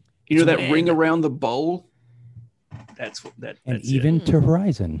horizon. You know, It's that when- ring around the bowl. That's what that. And That's even it. to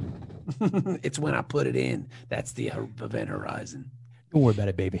Horizon. it's when I put it in. That's the event horizon. Don't worry about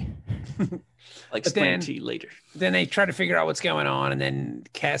it, baby. Like But explain then- to you later. Then they try to figure out what's going on, and then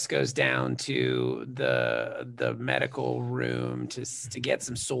Cass goes down to the medical room to get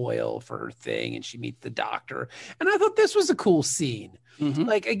some soil for her thing, and she meets the doctor. And I thought this was a cool scene. Mhm.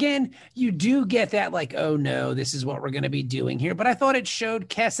 Like, again, you do get that, like, oh no, this is what we're going to be doing here. But I thought it showed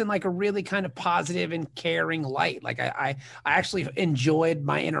Cass in like a really kind of positive and caring light. Like, I actually enjoyed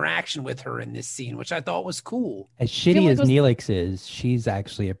my interaction with her in this scene, which I thought was cool. As feel shitty like as it was- Neelix is, she's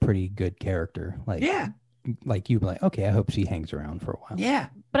actually a pretty good character. Like, Yeah, like you'd be like, okay, I hope she hangs around for a while. yeah.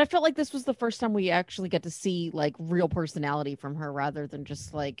 But I felt like this was the first time we actually get to see like real personality from her rather than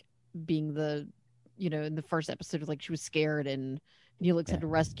just like being the, in the first episode, like she was scared and Neelix Yeah. had to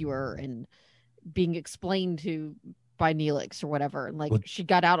rescue her and being explained to by Neelix or whatever. And like Well- she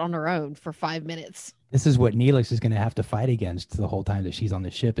got out on her own for 5 minutes. This is what Neelix is going to have to fight against the whole time that she's on the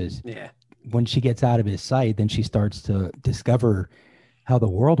ship. Is Yeah. when she gets out of his sight, then she starts to discover how the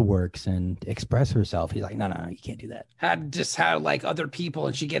world works and express herself. He's like, no, you can't do that. How like other people,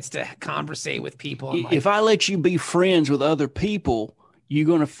 and she gets to conversate with people. And, like, If I let you be friends with other people, you're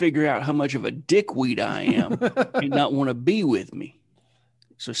going to figure out how much of a dickweed I am and not want to be with me.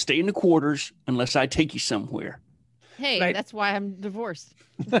 So stay in the quarters unless I take you somewhere. Hey, Right. that's why I'm divorced.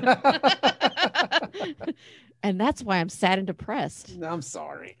 And that's why I'm sad and depressed. I'm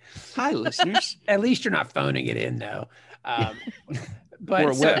sorry. Hi, listeners. At least you're not phoning it in, though. But Or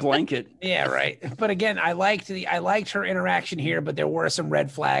a so- wet blanket. yeah, right. But again, I liked her interaction here, but there were some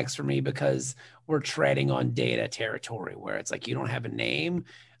red flags for me because we're treading on Data territory where it's like you don't have a name.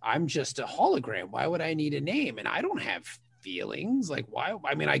 I'm just a hologram. Why would I need a name? And I don't have feelings. Like, why?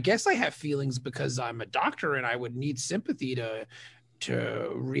 I mean, I guess I have feelings because I'm a doctor and I would need sympathy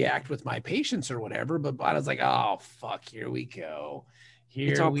to react with my patients or whatever. But I was like, oh fuck, here we go.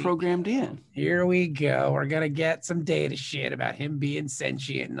 It's all programmed in. Here we go. We're gonna get some Data shit about him being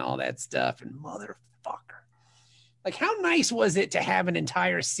sentient and all that stuff. And motherfucker. Like, how nice was it to have an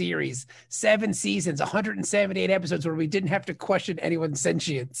entire series, 7 seasons, 178 episodes where we didn't have to question anyone's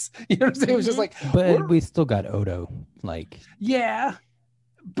sentience? You know what I'm saying? It was just like, But we're- we still got Odo. Like, yeah.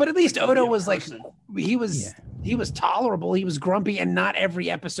 But at least Odo was like, he was yeah. he was tolerable. He was grumpy, and not every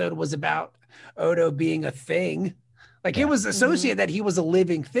episode was about Odo being a thing. Like, Yeah. it was associated that he was a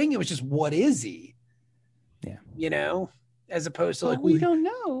living thing. It was just, what is he? Yeah. You know, as opposed to like, we don't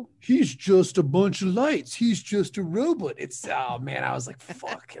know. he's just a bunch of lights. He's just a robot. It's, oh man, I was like,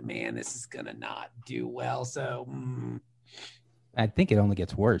 fuck, man, this is gonna not do well. So I think it only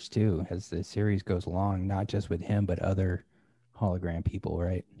gets worse too as the series goes along, not just with him, but other hologram people,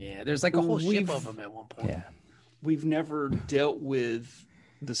 right? yeah, there's like a whole ship We've- of them at one point. Yeah. We've never dealt with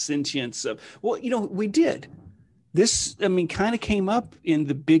the sentience of, well, we did. This, I mean, kind of came up in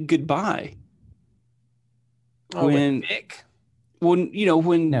The Big Goodbye. Oh, When- with Vic. When,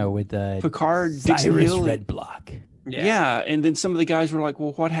 when No, with the Picard, Dixon Cyrus Hill, Red Block. yeah. And then some of the guys were like,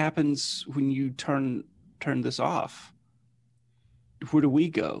 well, what happens when you turn this off? Where do we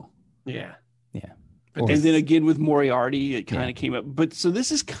go? Yeah. Yeah. But Or- And this- then again with Moriarty, it kind Yeah. of came up. But so this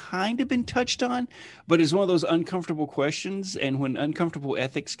has kind of been touched on, but it's one of those uncomfortable questions. And when uncomfortable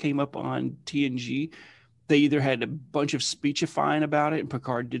ethics came up on TNG, they either had a bunch of speechifying about it, and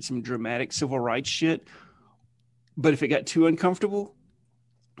Picard did some dramatic civil rights shit. But if it got too uncomfortable,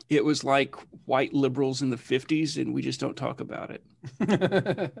 it was like white liberals in the 50s, and we just don't talk about it.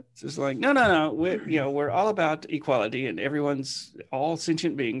 It's just like, no. We're all about equality, and all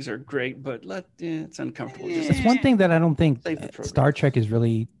sentient beings are great, but it's uncomfortable. It's one thing that I don't think Save the program. Star Trek has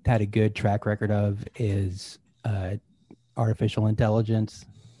really had a good track record of is artificial intelligence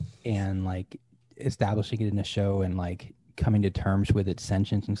and like establishing it in a show and like coming to terms with its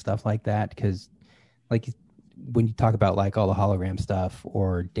sentience and stuff like that. Because like when you talk about like all the hologram stuff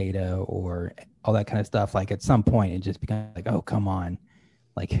or data or all that kind of stuff, like at some point it just becomes like, oh, come on.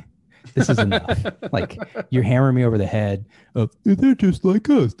 Like this is enough. Like you're hammering me over the head of they're just like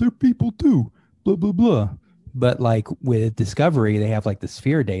us. They're people too. Blah, blah, blah. But like with Discovery, they have like the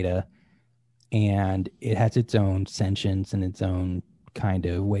sphere data and it has its own sentience and its own kind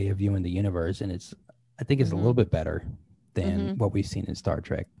of way of viewing the universe. And I think it's a little bit better than what we've seen in Star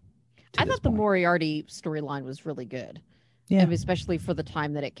Trek. I thought the Moriarty storyline was really good. Yeah. Especially for the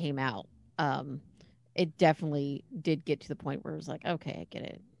time that it came out. It definitely did get to the point where it was like, okay, I get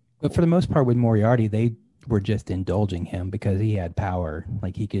it. But for the most part with Moriarty, they were just indulging him because he had power.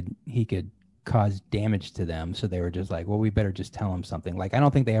 Like he could cause damage to them. So they were just like, well, we better just tell him something. Like, I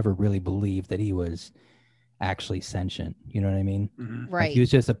don't think they ever really believed that he was actually sentient. You know what I mean? Right. Like he was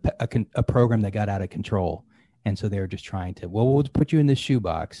just a program that got out of control. And so they were just trying to, well, we'll put you in this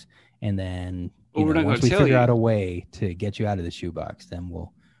shoebox. And then once we figure out a way to get you out of the shoebox, then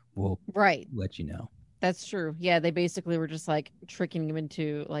we'll let you know. That's true. Yeah, they basically were just like tricking him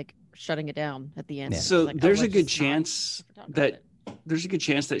into like shutting it down at the end. Yeah. So like, there's a good chance that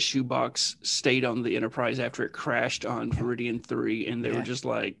shoebox stayed on the Enterprise after it crashed on Viridian 3, and they were just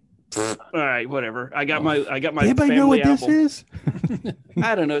like, all right, whatever. I got my Anybody family know what album. this is?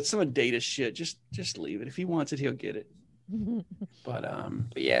 I don't know. It's some Data shit. Just leave it. If he wants it, he'll get it. But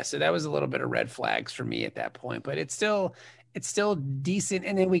yeah, so that was a little bit of red flags for me at that point, but it's still decent.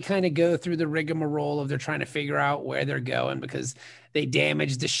 And then we kind of go through the rigmarole of they're trying to figure out where they're going because they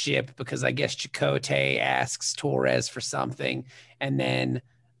damaged the ship because I guess Chakotay asks Torres for something, and then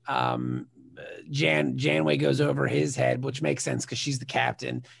Janeway goes over his head, which makes sense because she's the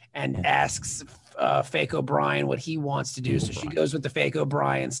captain, and asks Fake O'Brien what he wants to do. So she goes with the Fake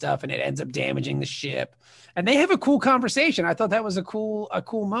O'Brien stuff, and it ends up damaging the ship. And they have a cool conversation. I thought that was a cool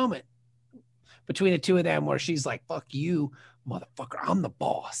moment between the two of them, where she's like, "Fuck you, motherfucker! I'm the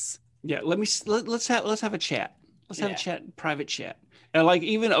boss." Yeah, let's have a chat. Let's have a chat, private chat. And like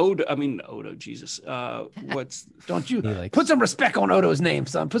even Odo, Jesus. Don't you Neelix. Put some respect on Odo's name,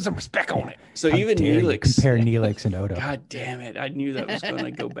 son. Put some respect on it. So How even dare you Neelix. compare Neelix and Odo. God damn it. I knew that was going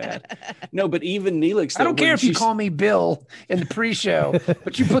to go bad. No, but even Neelix. I don't care if you call me Bill in the pre-show,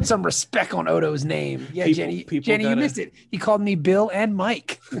 but you put some respect on Odo's name. Yeah, Jenny, you missed it. He called me Bill and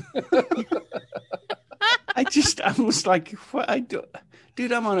Mike. I was like, what I do?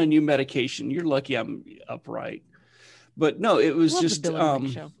 Dude, I'm on a new medication. You're lucky I'm upright. But no, it was just no.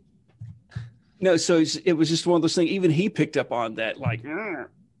 So it was just one of those things. Even he picked up on that, like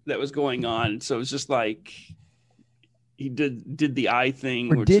that was going on. So it was just like he did the eye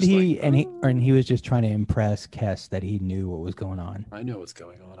thing. Or did he? Like, and he was just trying to impress Kes that he knew what was going on. I know what's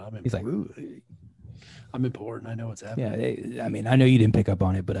going on. He's like, ooh. I'm important. I know what's happening. Yeah, I mean, I know you didn't pick up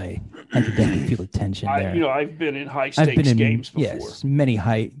on it, but I could definitely feel the tension there. I've been in high stakes games before. Yes, many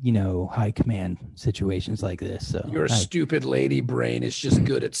high command situations like this. So your stupid lady brain is just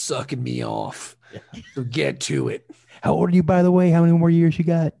good at sucking me off. So get to it. How old are you, by the way? How many more years you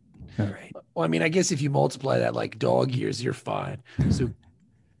got? All right. Well, I mean, I guess if you multiply that like dog years, you're fine. So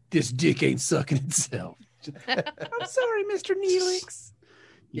this dick ain't sucking itself. I'm sorry, Mr. Neelix.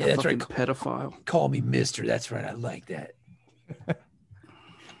 Yeah, that's right. Pedophile. Call me Mister. That's right. I like that.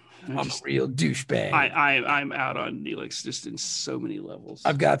 I'm a real douchebag. I'm out on Neelix just in so many levels.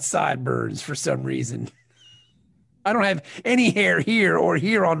 I've got sideburns for some reason. I don't have any hair here or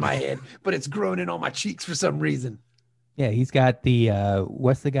here on my head, but it's grown in on my cheeks for some reason. Yeah, he's got the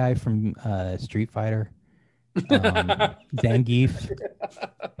what's the guy from Street Fighter? Zangief.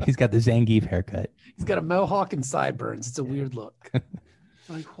 He's got the Zangief haircut. He's got a mohawk and sideburns. It's a weird look.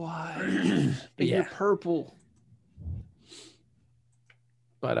 Like, why? But you're purple.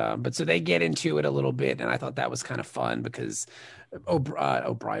 But so they get into it a little bit, and I thought that was kind of fun because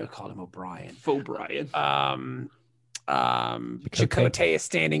O'Brien called him O'Brien. O'Brien. Chakotay is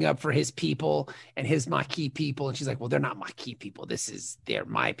standing up for his people and his Maquis people, and she's like, "Well, they're not Maquis people. They're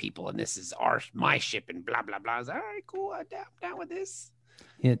my people, and this is my ship." And blah blah blah. I was like, "All right, cool. I'm down with this."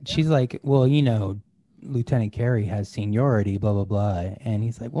 Yeah, she's like, "Well, Lieutenant Carey has seniority, blah blah blah, and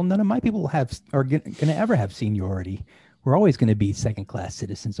he's like, well, none of my people are going to ever have seniority. We're always going to be second class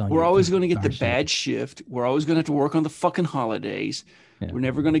citizens on. We're always going to get the our ship." bad shift. We're always going to have to work on the fucking holidays. Yeah. We're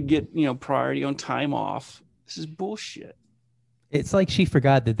never going to get priority on time off. This is bullshit. It's like she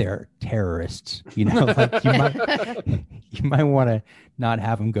forgot that they're terrorists. Like you might want to not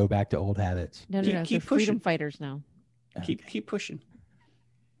have them go back to old habits. No, Keep they're pushing. freedom fighters now. Keep pushing.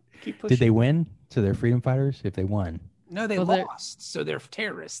 Keep pushing. Did they win? So they're freedom fighters. If they won, No, they Well, they're- lost, so they're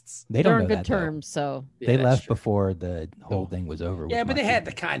terrorists. they They're don't on know good that, though. terms, so Yeah, They that's left true. before the whole thing was over. Yeah, with but they Marky. had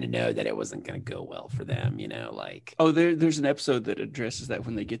to kind of know that it wasn't going to go well for them. Like, Oh, there's an episode that addresses that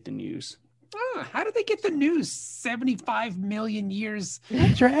when they get the news. how did they get the news 75 million years?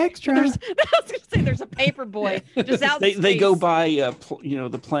 extra. there's. I was gonna say there's a paper boy just out. in They go space. by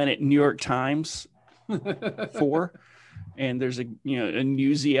the planet New York Times 4, and there's a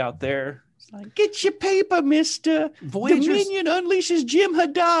newsie out there. It's like, get your paper, Mister. Voyager's. Dominion unleashes Jim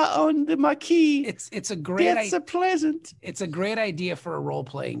Haddad on the Maquis. It's a great That's idea. a pleasant. It's a great idea for a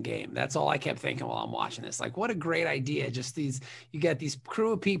role-playing game. That's all I kept thinking while I'm watching this. Like, what a great idea. Just you got these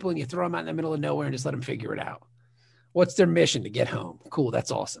crew of people and you throw them out in the middle of nowhere and just let them figure it out. What's their mission? To get home. Cool. That's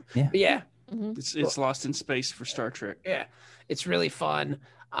awesome. Yeah. But yeah, Mhm. It's Lost in Space for Star Trek. yeah, it's really fun.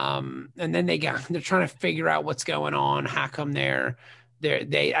 And then they're trying to figure out what's going on. How come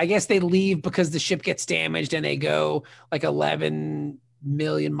I guess they leave because the ship gets damaged and they go like 11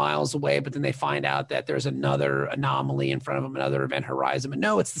 million miles away, but then they find out that there's another anomaly in front of them, another event horizon. But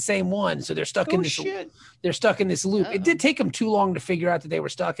no, it's the same one. So they're stuck in this. Shit. They're stuck in this loop. Uh-oh. It did take them too long to figure out that they were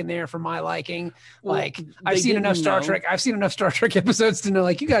stuck in there for my liking. Well, Like they I've seen enough didn't Star know. Trek. I've seen enough Star Trek episodes to know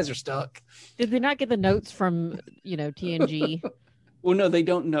like you guys are stuck. Did they not get the notes from TNG? Well, no, they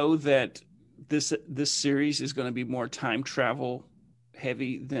don't know that this series is going to be more time travel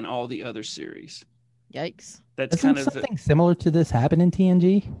heavy than all the other series. Yikes! That's Doesn't kind of something similar to this happen in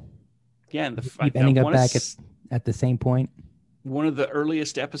TNG? and the Keep ending up one back is- at the same point. one of the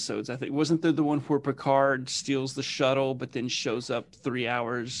earliest episodes, I think. Wasn't there the one where Picard steals the shuttle but then shows up 3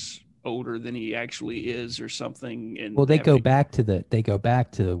 hours older than he actually is or something? And Well, they have go to- back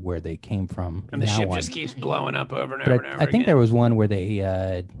to where they came from. And the in that ship one. just keeps blowing up over and But over and over I think again. there was one where they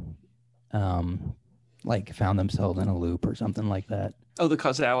like found themselves in a loop or something like that. Oh, the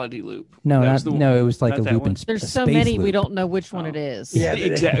causality loop. No, That was the- it was like not a that loop one? in There's a so space many we loop. don't know which one Oh. it is. Yeah,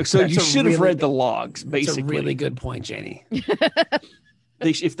 Exactly. So that's you a should have really read the logs, That's basically. a really good point, Jenny.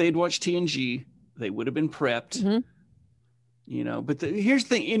 If they'd watched TNG, they would have been prepped. Mhm. But here's the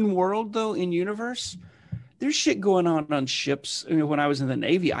thing: in world, though, in universe, there's shit going on ships. When I was in the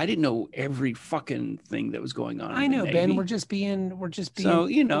Navy, I didn't know every fucking thing that was going on. I in the know, Navy. Ben. We're just being. So,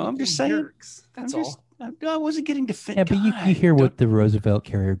 I'm just saying. jerks. That's I'm just- all. I wasn't getting Yeah, but you hear what the Roosevelt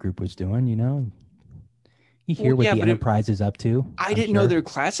Carrier Group was doing, You hear Well, what yeah, the but it- Enterprise is up to. I I'm didn't know sure. their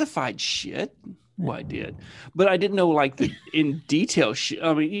classified shit. Well, I did, but I didn't know like the in detail shit.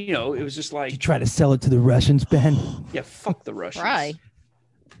 I mean, it was just You like, try to sell it to the Russians, Ben. yeah, fuck the Russians. Try.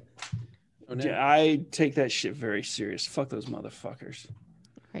 Yeah, I take that shit very serious. Fuck those motherfuckers. All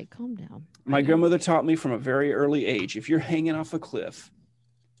right, calm down. My grandmother taught me from a very early age, if you're hanging off a cliff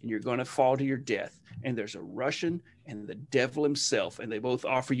and you're going to fall to your death, and there's a Russian and the devil himself, and they both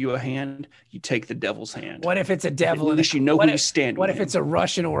offer you a hand, you take the devil's hand. What if it's a devil? At and least you know what who you if- stand What with. if it's a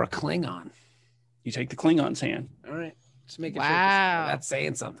Russian or a Klingon? You take the Klingon's hand. All right, just making Wow. sure. That's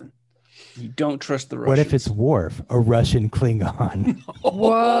saying something. You don't trust the Russians. What if it's Worf, a Russian Klingon?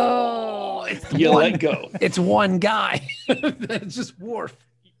 Whoa! It's You one, let go. It's one guy. It's just Worf.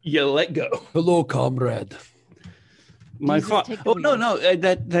 You let go. Hello, comrade. My Easy to father. take the Oh no, wheel. no.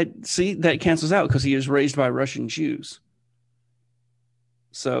 That cancels out because he is raised by Russian Jews.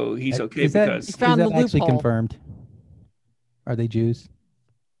 So he's okay Is that, because is found that the actually loophole. confirmed? Are they Jews?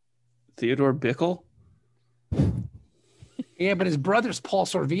 Theodore Bickle. Yeah, but his brother's Paul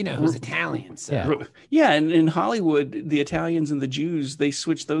Sorvino, who's Italian. So Yeah. Yeah, and in Hollywood, the Italians and the Jews, they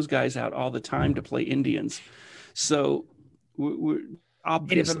switch those guys out all the time to play Indians. So we're Native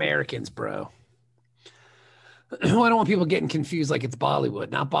obviously Americans, bro. Well, I don't want people getting confused like it's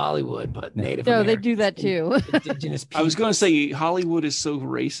Bollywood, not Bollywood, but Native No, they Americans. do that too. Indigenous people. I was going to say Hollywood is so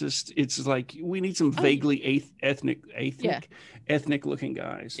racist. It's like we need some vaguely ethnic looking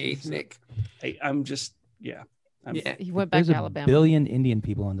guys. ethnic. I'm just yeah. Yeah. He went back There's to a Alabama. billion Indian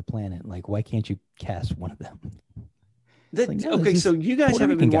people on the planet. Like, why can't you cast one of them? That, Like, no, okay, this so you guys Puerto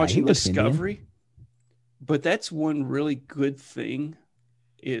haven't been Rican guy, watching he looks Indian. Discovery, but that's one really good thing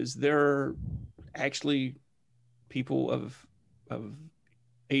is there are actually people of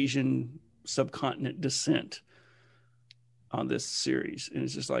Asian subcontinent descent on this series, and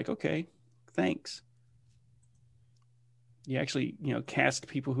it's just like, okay, thanks. You actually, cast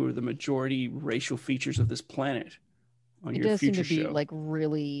people who are the majority racial features of this planet on It your does seem future to be show. like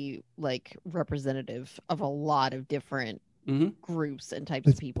really like representative of a lot of different Mhm. groups and types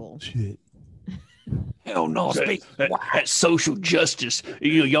of people. Shit. Hell no, space. That social justice,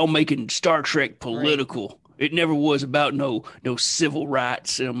 y'all making Star Trek political. It never was about no civil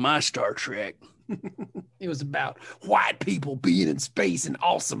rights in my Star Trek. It was about white people being in space and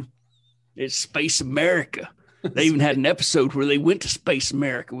awesome. It's Space America. They even had an episode where they went to Space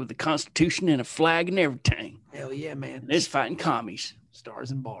America with the Constitution and a flag and everything. Hell yeah, man. It's fighting commies. Stars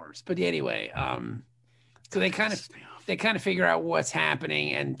and bars. But anyway, so they kind of figure out what's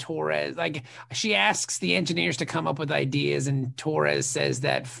happening, and Torres, like, she asks the engineers to come up with ideas, and Torres says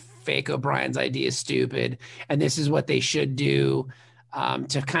that Fake O'Brien's idea is stupid, and this is what they should do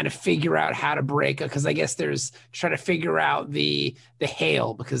to kind of figure out how to break it, because I guess there's trying to figure out the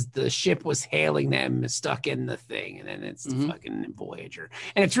hail, because the ship was hailing them stuck in the thing, and then it's the fucking Voyager.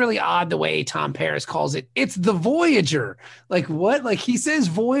 And it's really odd the way Tom Paris calls it. It's the Voyager. Like, what? Like, he says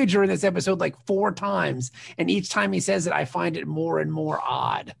Voyager in this episode like 4 times, and each time he says it, I find it more and more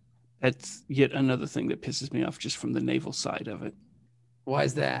odd. That's yet another thing that pisses me off just from the naval side of it. Why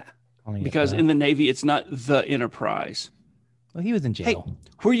is that? Because in the Navy, it's not the Enterprise. Well, he was in Hey, jail.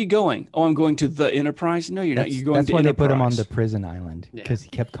 where are you going? Oh, I'm going to the Enterprise. No, you're not. You're going That's to why Enterprise. they put him on the prison island, because he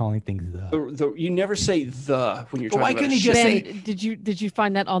kept calling things the. You never say the when you're But talking why about couldn't a he just ship. say- Did you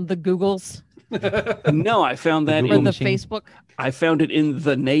find that on the Googles No, I found that or Google in. the machine. Facebook? I found it in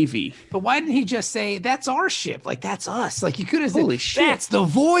the Navy. But why didn't he just say that's our ship? Like, that's us. Like, you could have said Holy shit. that's the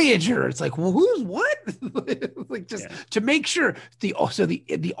Voyager. It's like, well, who's what? Like, just to make sure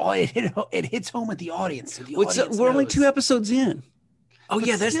it hits home with the audience. So the audience We're only knows. 2 episodes in. Oh But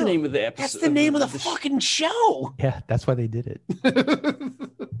yeah, that's still, the name of the episode. That's the name of the fucking show. Yeah, that's why they did it.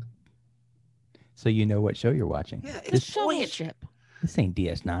 So you know what show you're watching. Yeah, The it's shuttle Voyager. ship. This ain't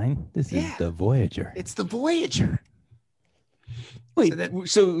DS9. This Yeah. is the Voyager. It's the Voyager. Wait, So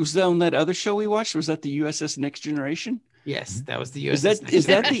so was that on that other show we watched? Was that the USS Next Generation? Yes, that was the Is USS. that is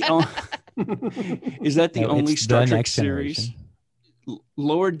that the is that the No, only it's Star The Trek Next series? Generation.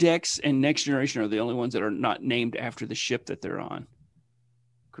 Lower Decks and Next Generation are the only ones that are not named after the ship that they're on.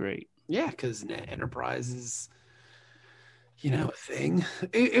 Great. Yeah, because Enterprise is, a thing.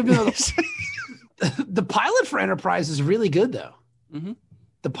 Even though the pilot for Enterprise is really good, though. Mhm.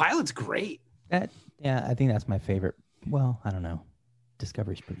 The pilot's great. Yeah, I think that's my favorite. Well, I don't know.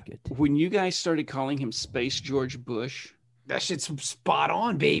 Discovery's pretty good too. When you guys started calling him Space George Bush, That shit's spot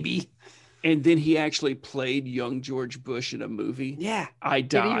on, baby. and then he actually played young George Bush in a movie, Yeah, I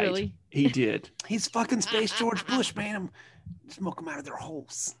Did he died. really? He did. he's fucking Space George Bush, man. I'm smoke them out of their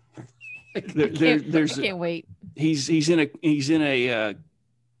holes. There's I can't wait. he's in a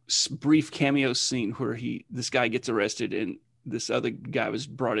brief cameo scene where this guy gets arrested and this other guy was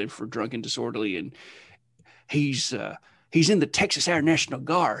brought in for drunk and disorderly, and he's in the Texas Air National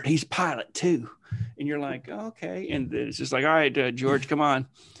Guard. He's a pilot too, and you're like, oh, okay, and it's just like, all right, George, come on.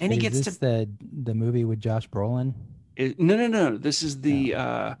 And he Is gets this to. the movie with Josh Brolin? No. This is the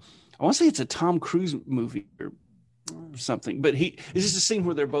I want to say it's a Tom Cruise movie or something, but this is a scene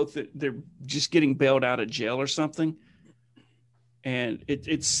where they're just getting bailed out of jail or something, and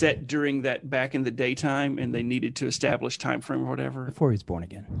it's set during that back in the daytime, and they needed to establish time frame or whatever. Before he was born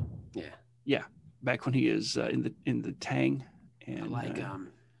again. Yeah, back when he is in the Tang, and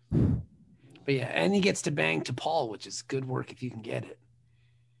But yeah, and he gets to bang to Paul, which is good work if you can get it.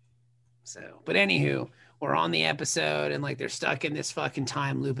 So, but anywho, we're on the episode, and like they're stuck in this fucking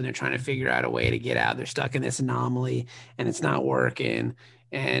time loop, and they're trying to figure out a way to get out. They're stuck in this anomaly, and it's not working.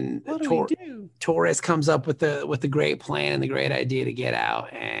 And what do we do? Torres comes up with the great plan and the great idea to get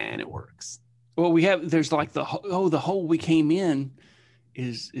out, and it works. Well, there's like the hole we came in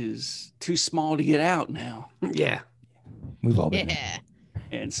is too small to get out now. Yeah, We've all been there. Yeah.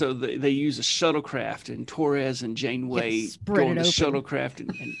 And so they use a shuttlecraft, and Torres and Janeway spread go it on the open.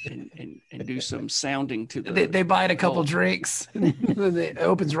 shuttlecraft and do some sounding to the. they buy it a couple hole. drinks, and then it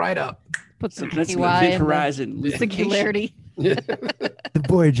opens right up. Put some That's TY an Event in the Horizon lubrication. singularity. The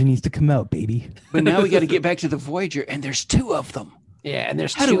Voyager needs to come out, baby. But now we got to get back to the Voyager, and there's 2 of them. Yeah, and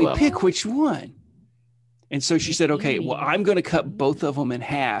there's How two do we of pick them. which one? And so she said, okay, well, I'm going to cut both of them in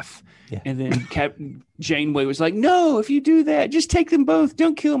half. Yeah. And then Captain Janeway was like, no, if you do that, just take them both.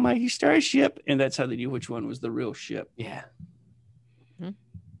 Don't kill my starship. And that's how they knew which one was the real ship. Yeah.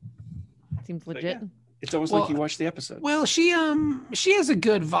 Seems But legit. yeah. It's almost Well, like you watched the episode. Well, she has a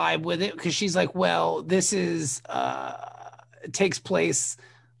good vibe with it because she's like, well, this is it takes place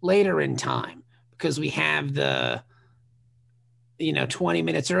later in time because we have 20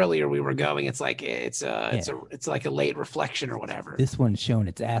 minutes earlier we were going. It's like it's like a late reflection or whatever. This one's showing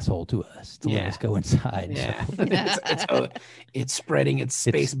its asshole to us to let us go inside. Yeah, So it's spreading its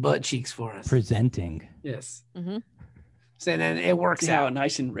space butt cheeks for us. presenting. Yes. Mm-hmm. So then it works See how out.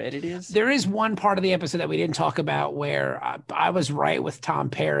 nice and red it is? There is one part of the episode that we didn't talk about where I was right with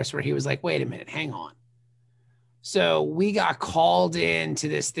Tom Paris, where he was like, wait a minute, hang on. So we got called into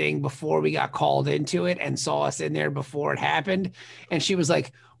this thing before we got called into it and saw us in there before it happened. And she was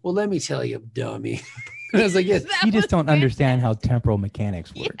like, well, let me tell you, dummy. And I was like, yes. You just don't understand how temporal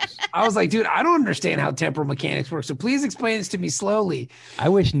mechanics works. I was like, dude, I don't understand how temporal mechanics work. So please explain this to me slowly. I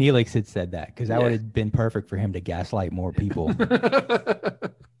wish Neelix had said that because that Yeah. would have been perfect for him to gaslight more people.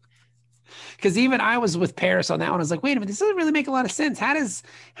 Because even I was with Paris on that one. I was like, wait a minute, this doesn't really make a lot of sense. How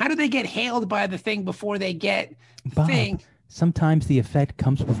do they get hailed by the thing before they get the Bob, thing? sometimes the effect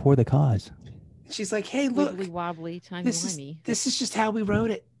comes before the cause. She's like, hey, look, Wibbly wobbly, timey this wimey. is just how we wrote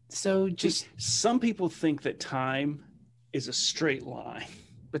it. So just Some people think that time is a straight line,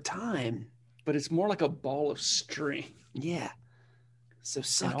 the time. but it's more like a ball of string Yeah. So and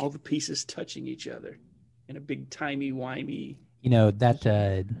suck all it. the pieces touching each other in a big timey-wimey. You know,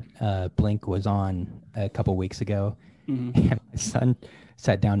 that Blink was on a couple weeks ago, Mhm. and my son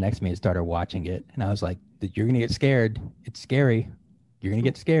sat down next to me and started watching it. And I was like, you're going to get scared. It's scary. You're going to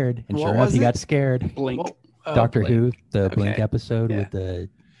get scared. And What sure enough, was he it? got scared. Blink. Well, oh, Doctor Blake. Who, the Blink Okay. episode Yeah. with the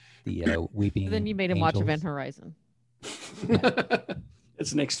weeping. Then you made him watch angels. Event Horizon.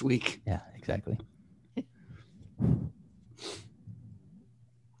 It's next week. Yeah, exactly.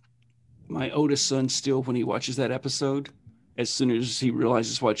 My oldest son still, when he watches that episode, as soon as he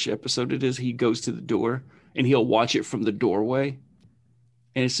realizes what episode it is, he goes to the door and he'll watch it from the doorway.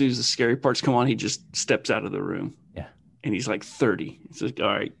 And as soon as the scary parts come on, he just steps out of the room. Yeah. And he's like 30. It's like, all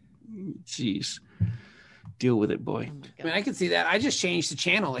right, geez, deal with it, boy. Oh my I mean, God. I can see that. I just changed the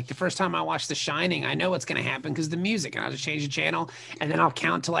channel. Like the first time I watched The Shining, I know what's going to happen because the music, and I'll just change the channel, and then I'll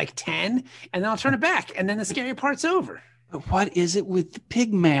count to like 10, and then I'll turn it back, and then the scary part's over. But what is it with the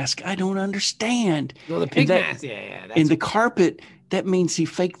pig mask? I don't understand. Well, the pig that- mask, yeah. That's And the carpet, that means he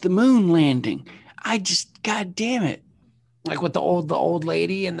faked the moon landing. God damn it. like with the old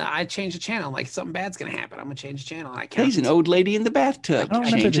lady, and I changed the channel. Like something bad's going to happen. I'm going to change the channel. And I count. He's an old lady in the bathtub. I don't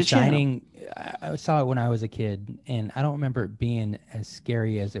remember Change The the channel. Shining. I saw it when I was a kid, and I don't remember it being as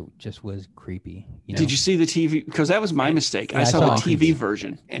scary as it just was creepy. You know? Did you see the TV? Because that was my mistake. Yeah, I I saw saw the it. TV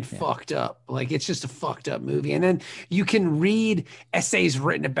version. and fucked up. Like it's just a fucked up movie. And then you can read essays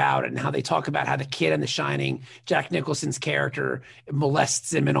written about it and how they talk about how the kid in The Shining, Jack Nicholson's character,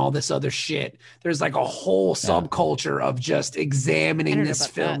 molests him and all this other shit. There's like a whole subculture of just I examining don't know this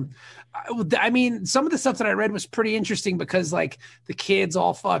about that. film. I mean, some of the stuff that I read was pretty interesting because like the kid's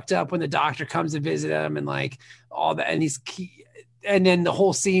all fucked up when the doctor comes to visit him and like all that. And then the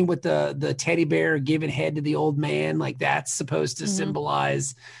whole scene with the teddy bear giving head to the old man, like that's supposed to Mhm.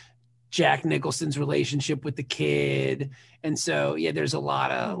 symbolize Jack Nicholson's relationship with the kid. And so, yeah, there's a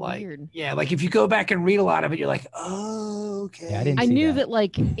lot of Oh, like, weird. yeah, like if you go back and read a lot of it, you're like, oh, okay. Yeah, I didn't I see knew that. that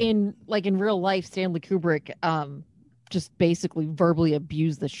like in real life, Stanley Kubrick just basically verbally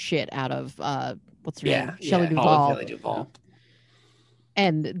abused the shit out of what's her name? Shelley Duvall. Shelley Duvall.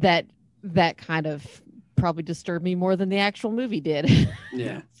 And that kind of probably disturbed me more than the actual movie did.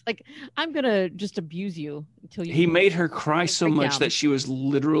 Yeah. It's like, I'm gonna just abuse you until you He made her cry so much breakdown. that she was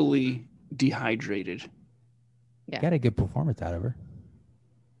literally dehydrated. Got a good performance out of her.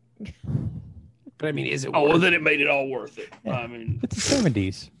 But I mean, is it Oh, well, worth then it made it all worth it. Yeah. I mean, It's the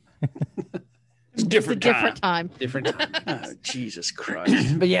 70s. it's It's a different different time. different time? Oh, Jesus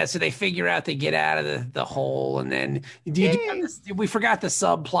Christ. But yeah, so they figure out they get out of the hole, and then we forgot the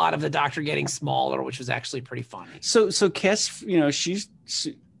subplot of the doctor getting smaller, which was actually pretty funny. So Kes, you know, she's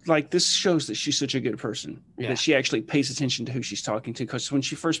like, this shows that she's such a good person, Yeah. that she actually pays attention to who she's talking to. Because when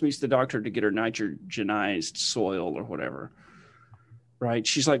she first meets the doctor to get her nitrogenized soil or whatever, right?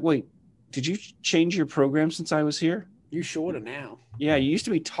 She's like, wait, did you change your program since I was here? You shorter now. Yeah, you used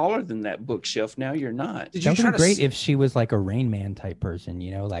to be taller than that bookshelf. Now you're not. Did That you would try be to great if she was like a Rain Man type person,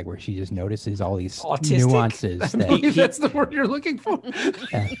 you know, like where she just notices all these autistic? nuances. I That, believe that's the word you're looking for.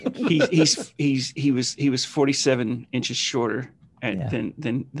 He was 47 inches shorter Yeah.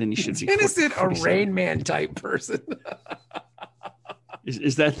 than you should be. Innocent, a 47. Rain Man type person.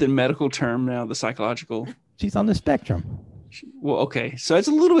 Is that the medical term now? The psychological? she's on the spectrum. Well, okay, so it's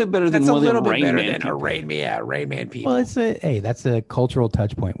a little bit better than That's a one of little them bit Rain better Man than a people. Rain Man people. Well, that's a cultural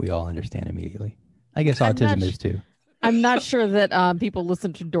touch point we all understand immediately. I guess I'm not autism sh- is too. I'm not sure that people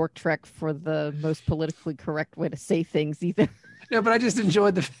listen to Dork Trek for the most politically correct way to say things either. No, but I just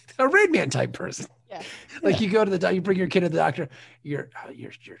enjoyed a Rain Man type person. Yeah. Like you go to the doctor, you bring your kid to the doctor. Your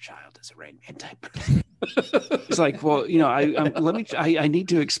child is a Rain Man type person. It's like, well, I need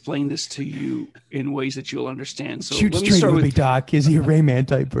to explain this to you in ways that you'll understand. So Shoot let me straight start with me, with, Doc. Is he a Rayman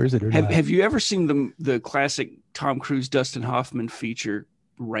type person or not? have you ever seen the classic Tom Cruise, Dustin Hoffman feature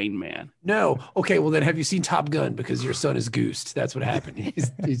Rain Man? No. Okay. Well, then have you seen Top Gun? Because your son is goosed. That's what happened.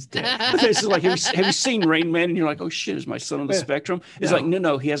 He's dead. It's like, have you seen Rain Man? And you're like, oh shit, is my son on the spectrum? It's No. like,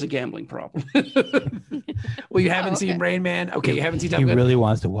 no, he has a gambling problem. Well, you haven't okay. seen Rain Man. Okay, you haven't seen Top He Gun. really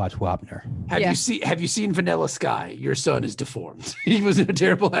wants to watch Wapner. Have you seen Vanilla Sky? Your son is deformed. He was in a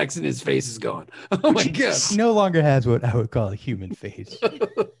terrible accident. His face is gone. Oh my god. He no longer has what I would call a human face.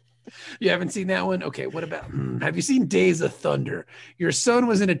 You haven't seen that one? Okay, what about have you seen Days of Thunder? Your son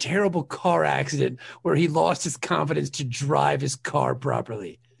was in a terrible car accident where he lost his confidence to drive his car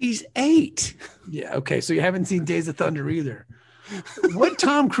properly. He's 8. Yeah, okay, so you haven't seen Days of Thunder either. What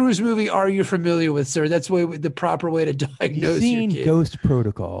Tom Cruise movie are you familiar with, sir? That's the proper way to Have diagnose you your seen kid. Ghost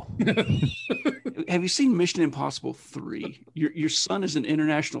Protocol? Have you seen Mission Impossible 3? Your son is an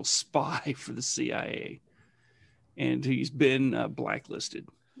international spy for the CIA, and he's been blacklisted,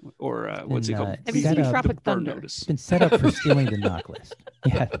 or what's it And, called? Have you set seen up- Tropic The burn Thunder? notice. Been set up for stealing the knock list.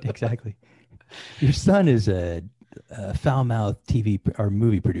 Yeah, exactly. Your son is a foul-mouthed TV or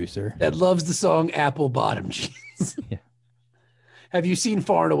movie producer. That loves the song Apple Bottom Jeans. Yeah. Have you seen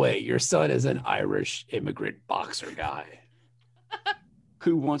Far and Away? Your son is an Irish immigrant boxer guy.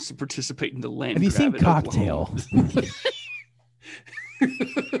 Who wants to participate in the land? Have you seen grab in Oklahoma? Cocktail?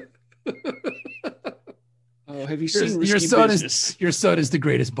 Oh, have you seen Your Risky son Business? is your son is the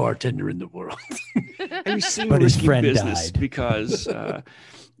greatest bartender in the world. Have you seen But his Risky friend Business? died. Because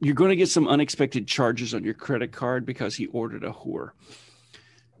you're going to get some unexpected charges on your credit card because he ordered a whore.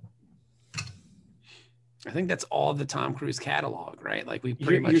 I think that's all the Tom Cruise catalog, right? Like we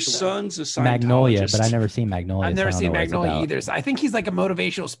pretty much Your son's a Scientologist. Magnolia, but I've never seen Magnolia. I've so I never don't seen know what it's Magnolia about. either. So I think he's like a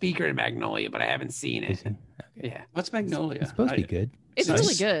motivational speaker in Magnolia, but I haven't seen Is it. he? Yeah. What's Magnolia? It's supposed to be good. It's Nice.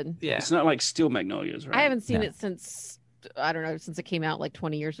 really good. Yeah. It's not like Steel Magnolias, right? I haven't seen No. it since I don't know, since it came out like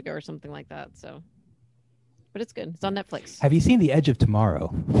 20 years ago or something like that. So, but it's good. It's on Netflix. Have you seen The Edge of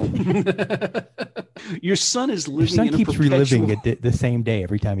Tomorrow? Your son is Your living son in a keeps perpetual... reliving it the same day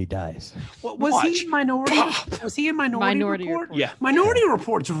every time he dies. Was Watch. he in Minority? Was he in Minority Report? Report. Yeah. Minority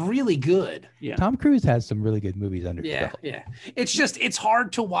Report's really good. Yeah. Tom Cruise has some really good movies under his Yeah, belt. yeah. It's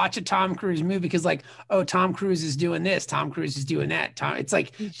hard to watch a Tom Cruise movie because like, oh, Tom Cruise is doing this, Tom Cruise is doing that. It's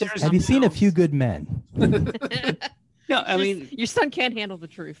like there's Have you seen A Few Good Men? No, I mean, Your son can't handle the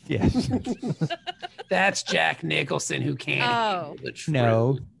truth. Yes. That's Jack Nicholson who can't Oh. handle the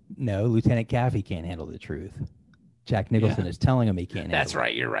truth. No, Lieutenant Caffey can't handle the truth. Jack Nicholson is telling him he can't handle That's it.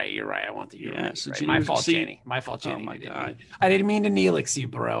 right. You're right. I want the. You're Yeah, right, so right. Jenny My was- fault, see- Jenny. My fault, Jenny. my God. I didn't mean to Neelix you,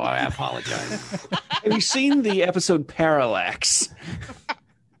 bro. I apologize. have you seen the episode Parallax?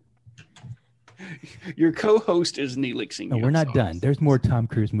 Your co-host is Neelixing. No, you. we're not So- done. There's more Tom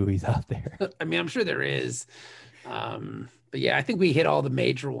Cruise movies out there. I mean, I'm sure there is. But yeah, I think we hit all the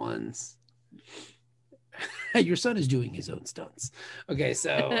major ones. Your son is doing his own stunts. Okay,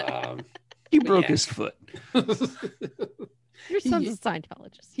 so He broke yeah. his foot. Your son's a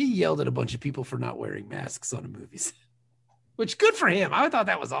Scientologist. he yelled at a bunch of people for not wearing masks on a movie set. Which good for him. I thought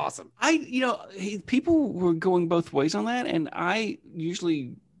that was awesome. People were going both ways on that, and I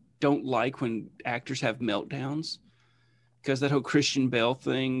usually don't like when actors have meltdowns because that whole Christian Bale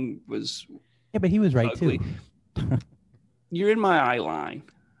thing was Yeah, but he was right ugly. too. You're in my eye line.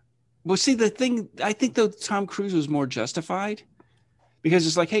 Well, see, the thing, I think though Tom Cruise was more justified because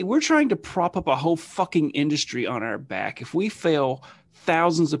it's like, hey, we're trying to prop up a whole fucking industry on our back. If we fail,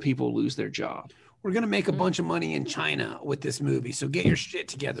 thousands of people lose their job. We're gonna make a bunch of money in China with this movie, so get your shit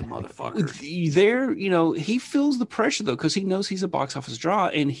together, motherfucker. He feels the pressure though, because he knows he's a box office draw,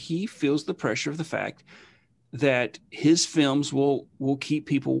 and he feels the pressure of the fact that his films will keep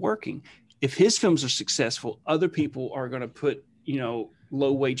people working. If his films are successful, other people are going to put,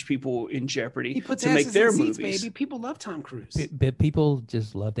 low wage people in jeopardy He puts to make asses their in seats, movies. baby. People love Tom Cruise. But people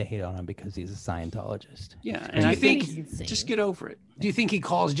just love to hate on him because he's a Scientologist. Yeah, Do and you I think He's insane. just get over it. Do you think he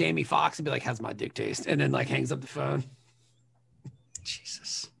calls Jamie Foxx and be like, "How's my dick taste?" and then like hangs up the phone?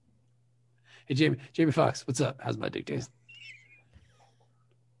 Jesus. Hey, Jamie Foxx, what's up? How's my dick taste?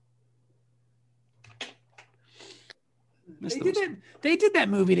 Miss They those. did that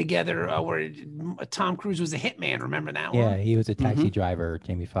movie together where Tom Cruise was a hitman. Remember that Yeah, one? he was a taxi driver,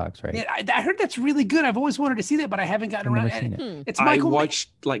 Jamie Foxx, right? Yeah, I heard that's really good. I've always wanted to see that, but I haven't gotten I've around. never seen it. Hmm. It's I Michael. watched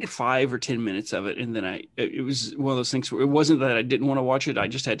like 5 or 10 minutes of it, and then it was one of those things where it wasn't that I didn't want to watch it. I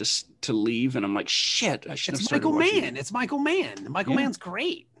just had to leave, and I'm like, shit, I should have It's started Michael watching Mann. it. It's Michael Mann. Michael Yeah. Mann's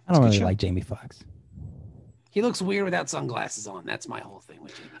great. I don't good really show. like Jamie Foxx. He looks weird without sunglasses on. That's my whole thing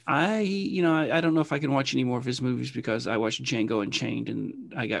with Jamie Foxx. I don't know if I can watch any more of his movies because I watched Django Unchained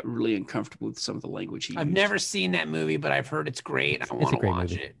and I got really uncomfortable with some of the language he I've used. never seen that movie, but I've heard it's great. I a want to great watch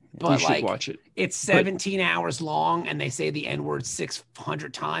movie. it. You But should like, watch it. it's 17 hours long, and they say the N word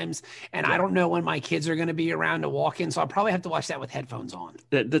 600 times. And I don't know when my kids are going to be around to walk in, so I'll probably have to watch that with headphones on.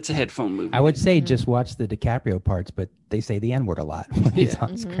 That's a headphone movie. I would say just watch the DiCaprio parts, but they say the N word a lot when he's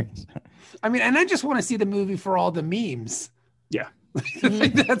on screen. I mean, and I just want to see the movie for all the memes. Yeah.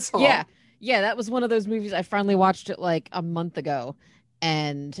 Like, that's all. Yeah, that was one of those movies. I finally watched it like a month ago,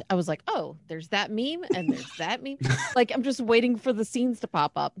 and I was like, "Oh, there's that meme, and there's that meme." Like, I'm just waiting for the scenes to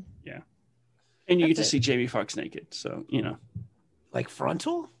pop up. Yeah. And you get to That's it. see Jamie Foxx naked. So, Like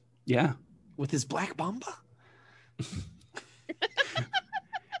frontal yeah. with his black bamba.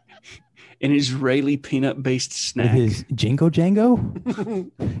 An Israeli peanut based With snack. his Django?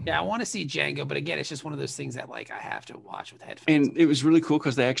 Yeah, I want to see Django, but again, it's just one of those things that like I have to watch with headphones. And it was really cool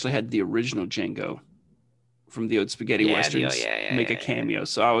because they actually had the original Django from the old spaghetti Yeah, westerns make a yeah. cameo.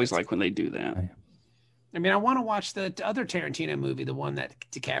 So I always like when they do that. I mean, I want to watch the other Tarantino movie, the one that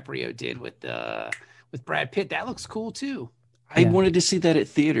DiCaprio did with Brad Pitt. That looks cool too. I wanted to see that at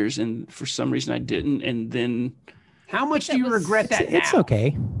theaters, and for some reason I didn't. And then How much do That you was- regret that It's now?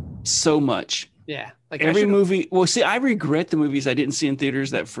 okay. so much. Yeah, like Every I should've- movie. Well, see, I regret the movies I didn't see in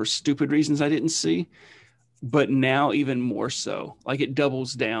theaters that for stupid reasons I didn't see. But now even more so, like it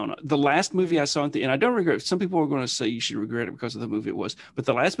doubles down. The last movie I saw and I don't regret. Some people are going to say you should regret it because of the movie it was. But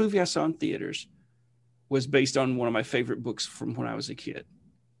the last movie I saw in theaters was based on one of my favorite books from when I was a kid,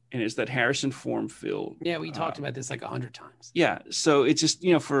 and it's that Harrison Formfield. Yeah, we talked about this like 100 times. Yeah, so it's just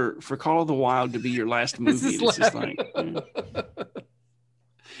for Call of the Wild to be your last This movie. is It's just like- like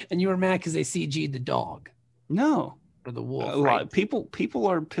And you were mad because they CG'd the dog no. or the wolf. A lot Right? people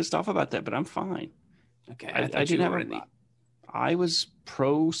are pissed off about that, but I'm fine. Okay, I thought you didn't have were a- in the- I was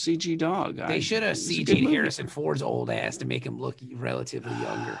pro CG dog. They should have CG'd Harrison Ford's old ass to make him look relatively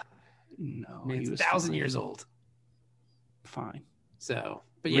younger. No, I mean, he it's was 1,000 fine. years old. Fine. So,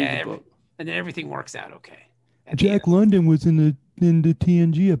 but Read yeah, the book. and then everything works out okay. At the Jack end. London was in the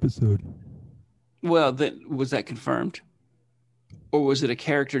TNG episode. Well, was that confirmed, or was it a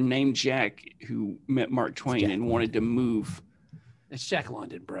character named Jack who met Mark Twain Jack and wanted to move? It's Jack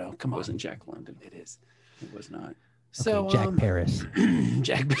London, bro. Come It on. wasn't Jack London. It is. It was not. So, Jack Paris.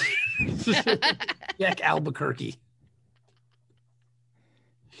 Jack, Jack Albuquerque.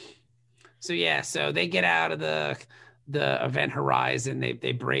 So yeah, so they get out of the event horizon.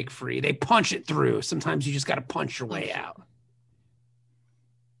 They break free. They punch it through. Sometimes you just got to punch your way out.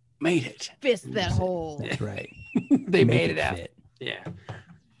 Made it. Fist that hole. That's right. They Make made it out. fit. Yeah.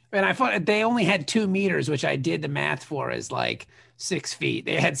 And I thought they only had 2 meters, which I did the math for as like 6 feet.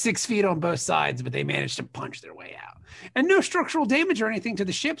 They had 6 feet on both sides, but they managed to punch their way out. And no structural damage or anything to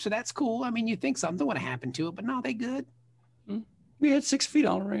the ship, so that's cool. I mean, you'd think something would have happened to it, but no, they good. We had 6 feet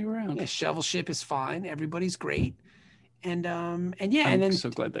all the way around. Yeah, shovel ship is fine. Everybody's great. And yeah, I'm and then so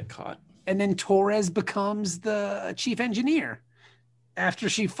glad that caught. and then Torres becomes the chief engineer after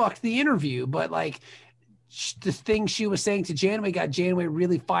she fucked the interview. But like the thing she was saying to Janeway got Janeway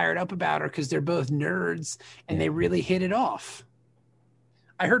really fired up about her because they're both nerds and they really hit it off.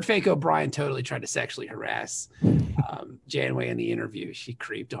 I heard Fake O'Brien totally tried to sexually harass Janeway in the interview. She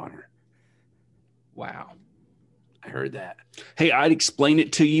creeped on her. Wow. I heard that. Hey, I'd explain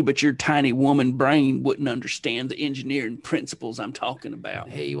it to you, but your tiny woman brain wouldn't understand the engineering principles I'm talking about.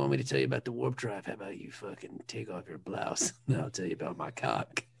 Hey, you want me to tell you about the warp drive? How about you fucking take off your blouse? And I'll tell you about my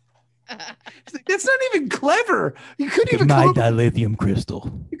cock. It's like, that's not even clever. You couldn't even My come up, dilithium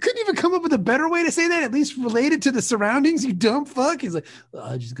crystal. you couldn't even come up with a better way to say that, at least related to the surroundings, you dumb fuck. He's like, well,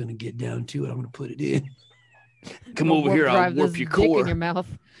 I'm just gonna get down to it. I'm gonna put it in. Come over here, I'll Drive warp this your dick in core. your mouth.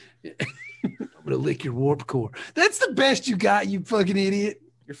 I'm gonna lick your warp core. That's the best you got, you fucking idiot.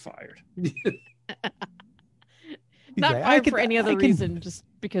 You're fired. Not like, fired for any other reason, just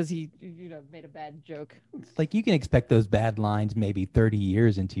because he made a bad joke. Like you can expect those bad lines maybe 30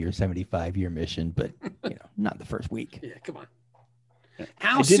 years into your 75-year mission, but not the first week. Yeah, come on. I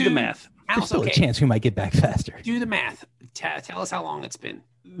How did soon? the math. How There's still okay? a chance we might get back faster. Do the math. Tell us how long it's been.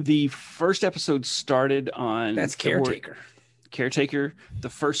 The first episode started on That's February- caretaker. Caretaker. The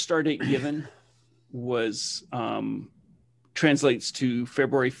first start date given was translates to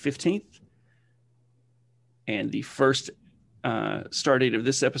February 15th. And the first start date of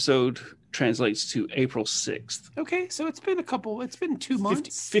this episode translates to April 6th. Okay, so it's been 2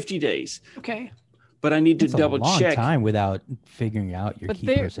 months. 50 days. Okay. But I need to It's double a long check. time without figuring out your But key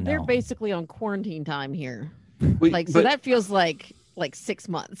they're personnel. basically on quarantine time here. Wait, Like so but- that feels like 6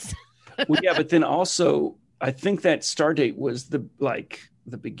 months. Well, yeah, but then also I think that start date was the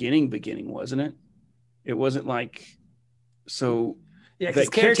beginning, wasn't it? It wasn't like so. Yeah, That because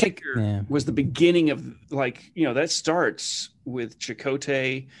caretaker Yeah. was the beginning of that starts with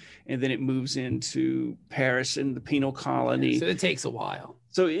Chakotay, and then it moves into Paris and the penal colony. So it takes a while.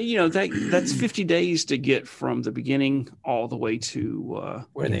 So that's 50 days to get from the beginning all the way to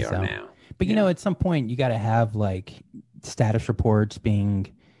Where they Yeah, are so- now. But you know, at some point, you got to have like status reports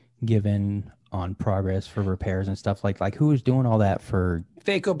being given on progress for repairs and stuff like who was doing all that for?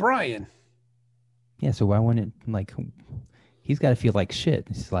 Fake O'Brien. Yeah, so why wouldn't like he's got to feel like shit?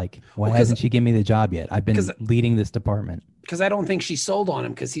 It's like, why Well, 'cause- hasn't she given me the job yet? I've been 'cause- leading this department. Because I don't think she sold on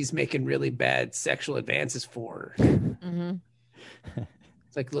him because he's making really bad sexual advances for her. Mm-hmm.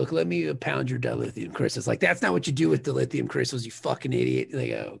 It's like, look, let me pound your dilithium crystals. Like, that's not what you do with dilithium crystals, you fucking idiot.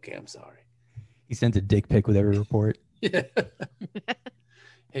 Like, oh, okay, I'm sorry. He sends a dick pic with every report. Yeah.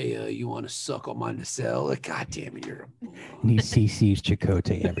 Hey, you want to suck on my nacelle? Like, God damn it, you're And he CCs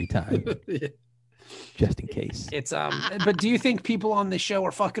Chakotay every time, a... just in case. It's but do you think people on the show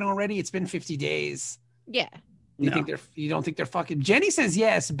are fucking already? It's been 50 days. Yeah. You don't think they're fucking? Jenny says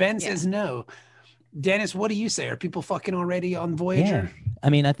yes. Ben Yeah. says no. Dennis, what do you say? Are people fucking already on Voyager? Yeah. I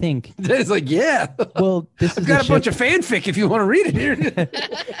mean, I think. Dennis like, yeah. Well, this I've is got a bunch of fanfic if you want to read it here.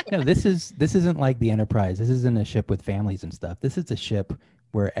 No, this isn't like the Enterprise. This isn't a ship with families and stuff. This is a ship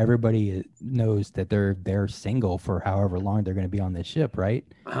where everybody knows that they're single for however long they're going to be on this ship, right?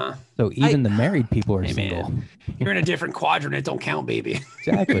 Uh-huh. So even the married people are Hey, single. man. You're in a different quadrant. It don't count, baby.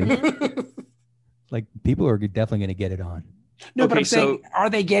 Exactly. Like people are definitely going to get it on. No, but Okay, I'm saying, are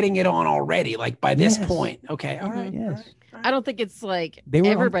they getting it on already? Like by this Yes. point? Okay, all right. Yes. all right. I don't think it's like They were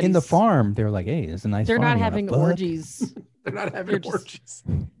everybody's in the farm. They were like, "Hey, it's a nice." They're farm. not You wanna having fuck?" orgies. They're not having They're just- orgies.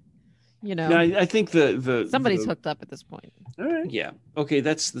 You know, No, I think the somebody's the- hooked up at this point. All right. Yeah. Okay.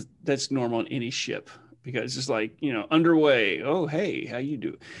 That's normal on any ship because it's like, underway. Oh, hey, how you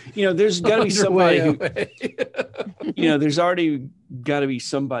do? There's got to be somebody who, there's already got to be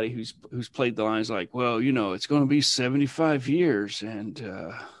somebody who's played the lines like, well, it's going to be 75 years and,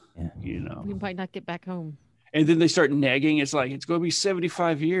 We might not get back home. and then they start nagging. It's like, it's going to be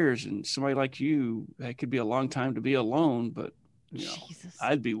 75 years. And somebody like you, that could be a long time to be alone, but Jesus.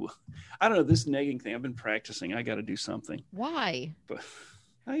 I don't know, this nagging thing. I've been practicing. I got to do something. Why? But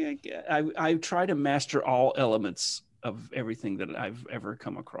I try to master all elements of everything that I've ever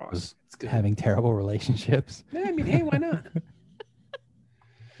come across. It's good. Having terrible relationships. Yeah, I mean, hey, why not?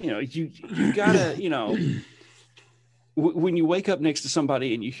 You gotta, when you wake up next to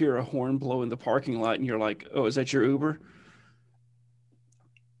somebody and you hear a horn blow in the parking lot and you're like, oh, is that your Uber?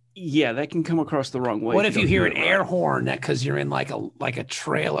 Yeah, that can come across the wrong way. What if you don't hear do an it air right. horn that because you're in like a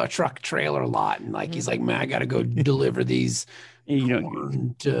truck trailer lot and like he's like, man, I gotta go deliver these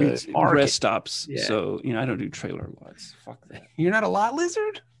corn to It's market. rest stops. Yeah. So, I don't do trailer lots. Fuck that. You're not a lot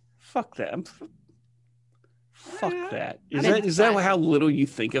lizard? Fuck that. Fuck that. I'm Is that how little you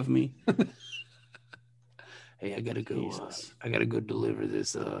think of me? Hey, I gotta go. Jesus. I gotta go deliver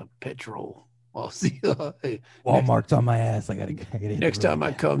this petrol. I'll see. Hey, Walmart's on my ass. I gotta hit next the road. time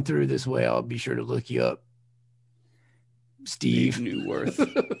I come through this way, I'll be sure to look you up, Steve. Newworth.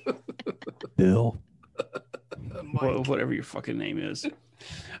 Bill. Mike. Whatever your fucking name is. That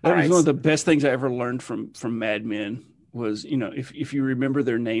All was right. one of the best things I ever learned from Mad Men was, if you remember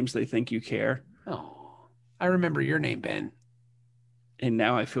their names, they think you care. Oh, I remember your name, Ben. And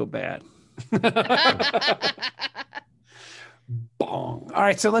now I feel bad. Bong. All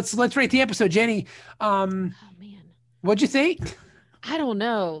right, so let's rate the episode, Jenny. Oh man. What'd you think? I don't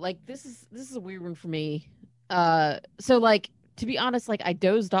know. Like this is a weird one for me. So like to be honest, like I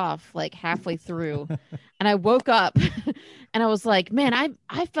dozed off like halfway through and I woke up and I was like, man,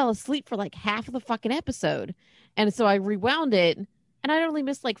 I fell asleep for like half of the fucking episode. And so I rewound it and I only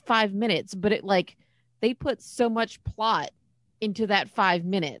missed like 5 minutes, but it like they put so much plot into that 5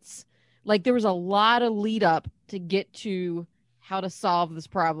 minutes. Like there was a lot of lead up to get to how to solve this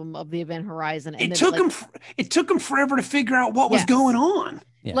problem of the event horizon. And It then, took like, him. It took him forever to figure out what was Yes. going on.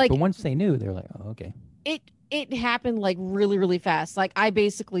 Yeah, Like- but once they knew, they were like, "Oh, okay." It happened like really, really fast. Like I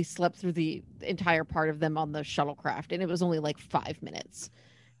basically slept through the entire part of them on the shuttlecraft, and it was only like 5 minutes.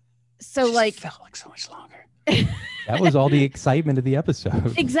 So Just like felt like so much longer. That was all the excitement of the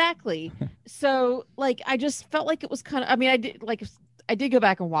episode. exactly. So like I just felt like it was kind of. I mean, I did go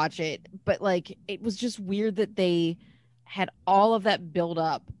back and watch it, but like it was just weird that they had all of that build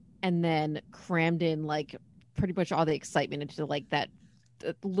up and then crammed in like pretty much all the excitement into like that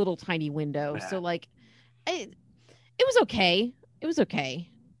little tiny window. Yeah. So like it was okay. It was okay.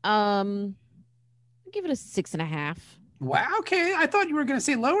 I'll give it a 6.5. Wow. Okay, I thought you were going to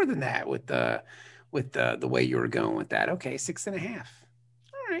say lower than that with with the way you were going with that. Okay, 6.5.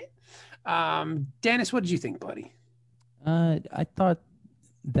 All right. Dennis, what did you think, buddy? I thought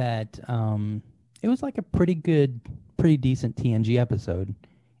that it was like a pretty decent TNG episode,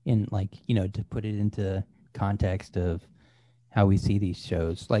 in like, you know, to put it into context of how we see these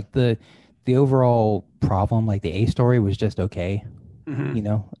shows. Like the overall problem, like the A story was just okay. Mhm. You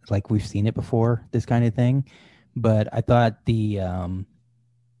know, like we've seen it before, this kind of thing. But I thought the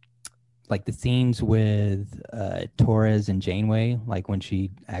like the scenes with Torres and Janeway, like when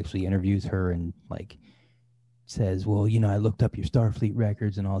she actually interviews her and like says, well, you know, I looked up your Starfleet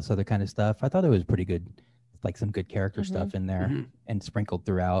records and all this other kind of stuff. I thought it was pretty good, like some good character stuff in there Mhm. and sprinkled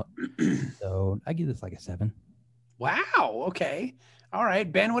throughout. So I give this like a 7. Wow. Okay. All right,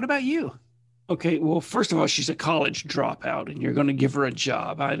 Ben. What about you? Okay, well, first of all, she's a college dropout, and you're going to give her a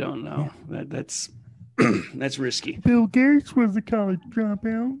job. I don't know. That's that's risky. Bill Gates was a college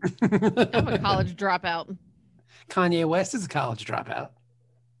dropout. I'm a college dropout. Kanye West is a college dropout.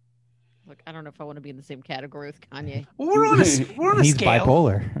 Look, I don't know if I want to be in the same category with Kanye. Well, we're on a He's scale.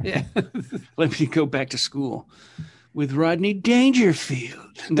 bipolar. Yeah. Let me go back to school with Rodney Dangerfield.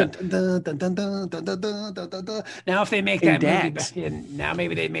 Dun, dun, dun, dun, dun, dun, dun, dun, dun, dun, dun. Now, if they make And that movie, Dax. now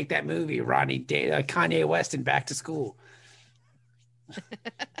maybe they make that movie, Kanye West and Back to School.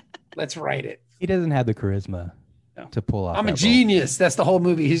 Let's write it. He doesn't have the charisma No. to pull off. I'm a that role. genius. That's the whole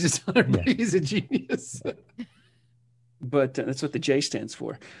movie. He's just Yeah. he's a genius. But that's what the J stands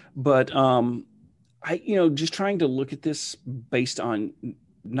for. But I, you know, just trying to look at this based on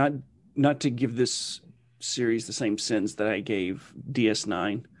not to give this series the same sins that I gave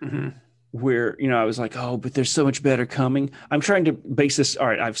DS9, Mhm. where, you know, I was like, oh, but there's so much better coming. I'm trying to base this. All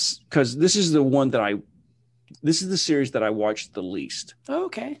right, because this is the series that I watched the least.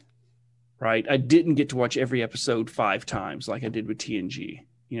 Okay. Right, I didn't get to watch every episode 5 times like I did with TNG.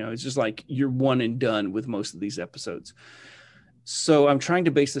 You know, it's just like you're one and done with most of these episodes. So I'm trying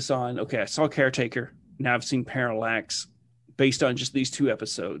to base this on, okay, I saw Caretaker. Now I've seen Parallax. Based on just these 2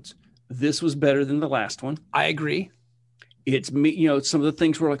 episodes, this was better than the last one. I agree. It's me, you know, some of the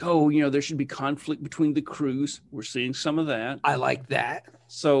things were like, oh, you know, there should be conflict between the crews. We're seeing some of that. I like that.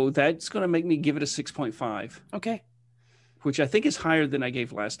 So that's going to make me give it a 6.5, Okay. which I think is higher than I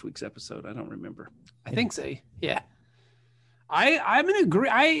gave last week's episode. I don't remember. I think so. Yeah. I'm gonna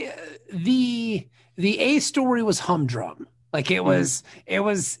agree. The A story was humdrum. Like it was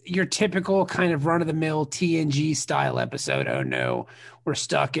your typical kind of run of the mill TNG style episode. Oh no, we're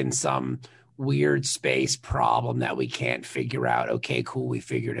stuck in some weird space problem that we can't figure out. Okay, cool, we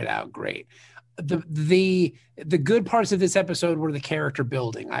figured it out. Great. The good parts of this episode were the character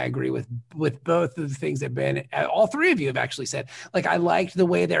building. I agree with both of the things that Ben, all 3 of you have actually said. Like I liked the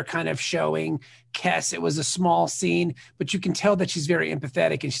way they're kind of showing Kes. It was a small scene, but you can tell that she's very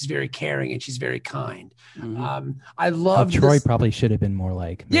empathetic and she's very caring and she's very kind. Mhm. I loved Troy this. probably should have been more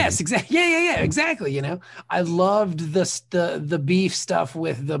like. Yes, exactly. Yeah, exactly. You know, I loved the beef stuff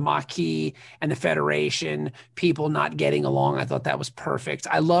with the Maquis and the Federation people not getting along. I thought that was perfect.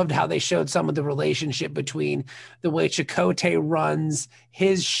 I loved how they showed some of the relationship between the way Chakotay runs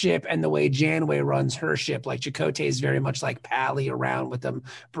his ship and the way Janeway runs her ship. Like Chakotay is very much like Pally around with them,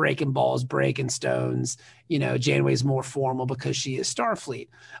 breaking balls, breaking stones. You know, Janeway's more formal because she is Starfleet.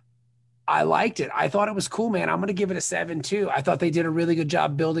 I liked it. I thought it was cool, man. I'm going to give it a 7 too. I thought they did a really good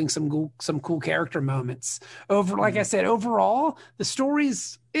job building some cool character moments. Like I said, overall, the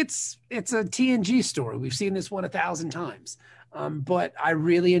story's it's a TNG story. We've seen this one 1,000 times. But I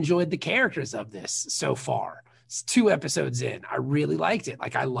really enjoyed the characters of this so far. It's 2 episodes in. I really liked it.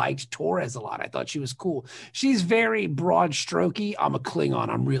 Like I liked Torres a lot. I thought she was cool. She's very broad strokey. I'm a Klingon.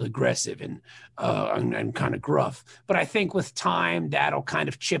 I'm real aggressive and kind of gruff. But I think with time that'll kind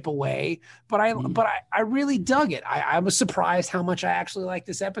of chip away. But I really dug it. I was surprised how much I actually liked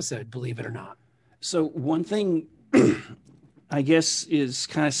this episode, believe it or not. So one thing I guess is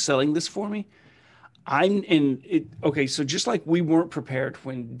kind of selling this for me. Okay, so just like we weren't prepared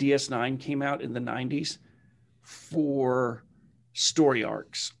when DS9 came out in the 90s for story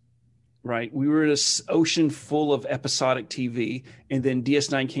arcs, right? We were in an ocean full of episodic TV, and then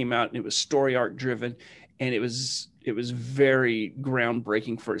DS9 came out and it was story arc driven, and it was very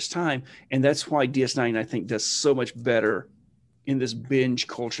groundbreaking for its time. And that's why DS9, I think, does so much better in this binge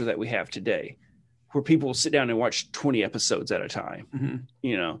culture that we have today, where people will sit down and watch 20 episodes at a time. Mm-hmm.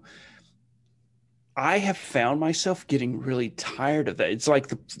 You know, I have found myself getting really tired of that. It's like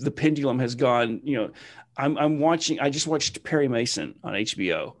the pendulum has gone, you know. I just watched Perry Mason on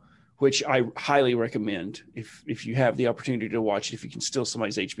HBO, which I highly recommend. If you have the opportunity to watch it, if you can steal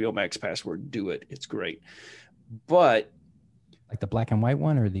somebody's HBO Max password, do it. It's great. But Like the black and white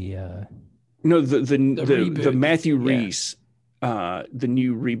one or the No, the reboot. Matthew Yeah. Reese, the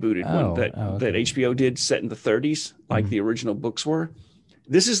new rebooted one that okay. HBO did, set in the 30s, like the original books were.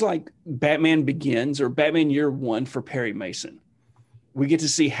 This is like Batman Begins or Batman Year One for Perry Mason. We get to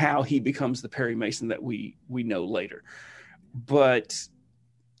see how he becomes the Perry Mason that we know later. But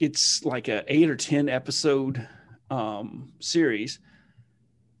it's like a 8 or 10 episode series,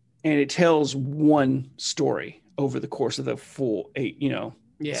 and it tells one story over the course of the full 8.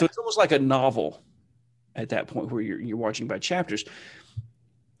 Yeah. So it's almost like a novel at that point where you're watching by chapters.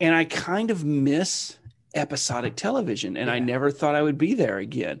 And I kind of miss episodic television, and I never thought I would be there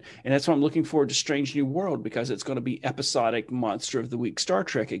again. And that's why I'm looking forward to Strange New World, because it's going to be episodic Monster of the Week Star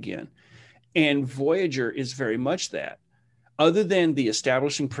Trek again. And Voyager is very much that. Other than the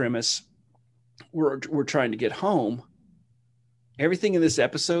establishing premise, we're trying to get home. Everything in this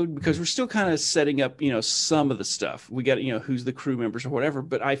episode, because we're still kind of setting up, some of the stuff. We got, who's the crew members or whatever.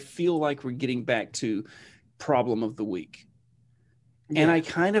 But I feel like we're getting back to problem of the week. Yeah. And I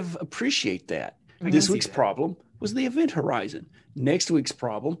kind of appreciate that. This week's problem was the event horizon. Next week's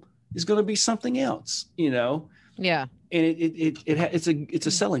problem is going to be something else, Yeah. And it's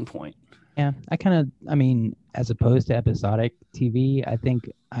a selling point. Yeah, I mean, as opposed to episodic TV, I think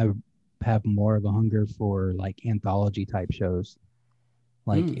I have more of a hunger for like anthology type shows.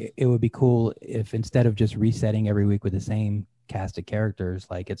 Like it would be cool if instead of just resetting every week with the same cast of characters,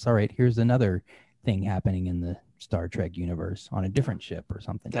 like it's all right, here's another thing happening in the Star Trek universe on a different ship or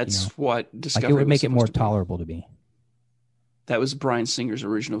something. That's what Discovery like it would make was it more supposed to be. tolerable to be. That was Bryan Singer's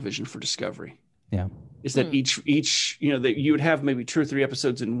original vision for Discovery. Yeah. Is that each that you would have maybe 2 or 3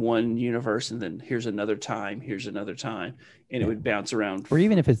 episodes in one universe, and then here's another time, and it would bounce around. Or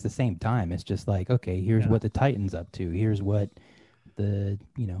even if it's the same time, it's just like, okay, here's what the Titan's up to. Here's what the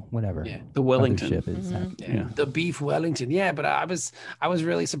whatever the Wellington ship is. The Beef Wellington. Yeah, but I was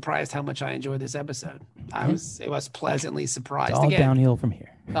really surprised how much I enjoyed this episode. I was pleasantly surprised. It's all downhill from here.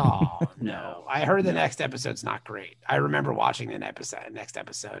 Oh no! I heard the next episode's not great. I remember watching the next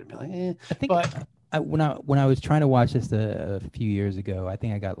episode and be like, I think when I was trying to watch this a few years ago, I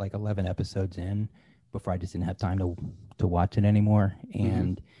think I got like 11 episodes in before I just didn't have time to watch it anymore.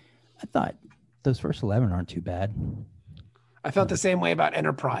 And I thought those first 11 aren't too bad. I felt the same way about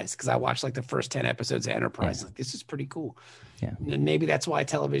Enterprise because I watched like the first 10 episodes of Enterprise. Like, this is pretty cool. Yeah. And maybe that's why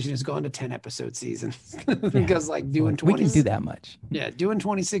television has gone to 10 episode seasons because like doing 20. We can do that much. Yeah. Doing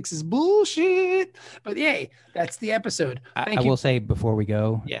 26 is bullshit. But yay, that's the episode. I will say before we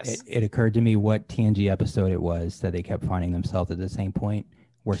go, yes, it occurred to me what TNG episode it was that they kept finding themselves at the same point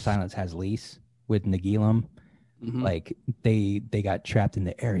where Silence Has Lease with Nagilum. Like they got trapped in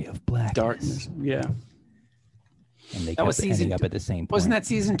the area of blackness. Darkness. Yeah. And they kept ending up at the same point. Wasn't that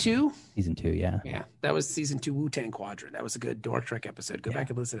season 2? Season 2, yeah. Yeah, that was season 2 Wu-Tang Quadrant. That was a good Dork Trek episode. Go back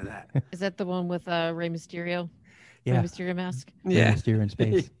and listen to that. Is that the one with Rey Mysterio? Yeah. Rey Mysterio mask? Yeah. Rey Mysterio in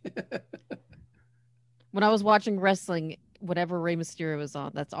space. When I was watching wrestling, whatever Rey Mysterio was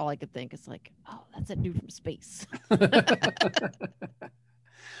on, that's all I could think. It's like, oh, that's that dude from space.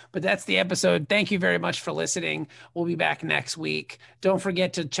 But that's the episode. Thank you very much for listening. We'll be back next week. Don't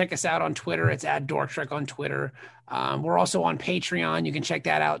forget to check us out on Twitter. It's @DorkTrek on Twitter. We're also on Patreon. You can check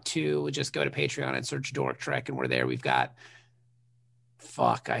that out too. Just go to Patreon and search Dork Trek, and we're there. We've got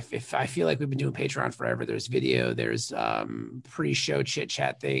I feel like we've been doing Patreon forever. There's video, there's pre-show chit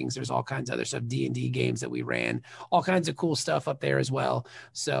chat things, there's all kinds of other stuff, D&D games that we ran, all kinds of cool stuff up there as well.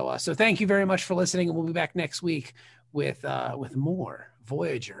 So thank you very much for listening, and we'll be back next week with more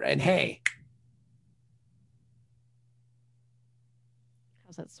Voyager. And hey,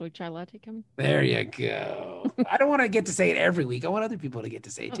 how's that sweet chai latte coming? There you go. I don't want to get to say it every week. I want other people to get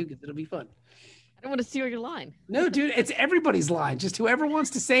to say it too, because it'll be fun. I don't want to steal your line. No, dude, it's everybody's line. Just whoever wants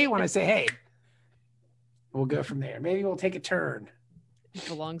to say it when I say, hey, we'll go from there. Maybe we'll take a turn. It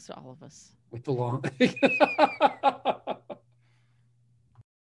belongs to all of us. It belongs.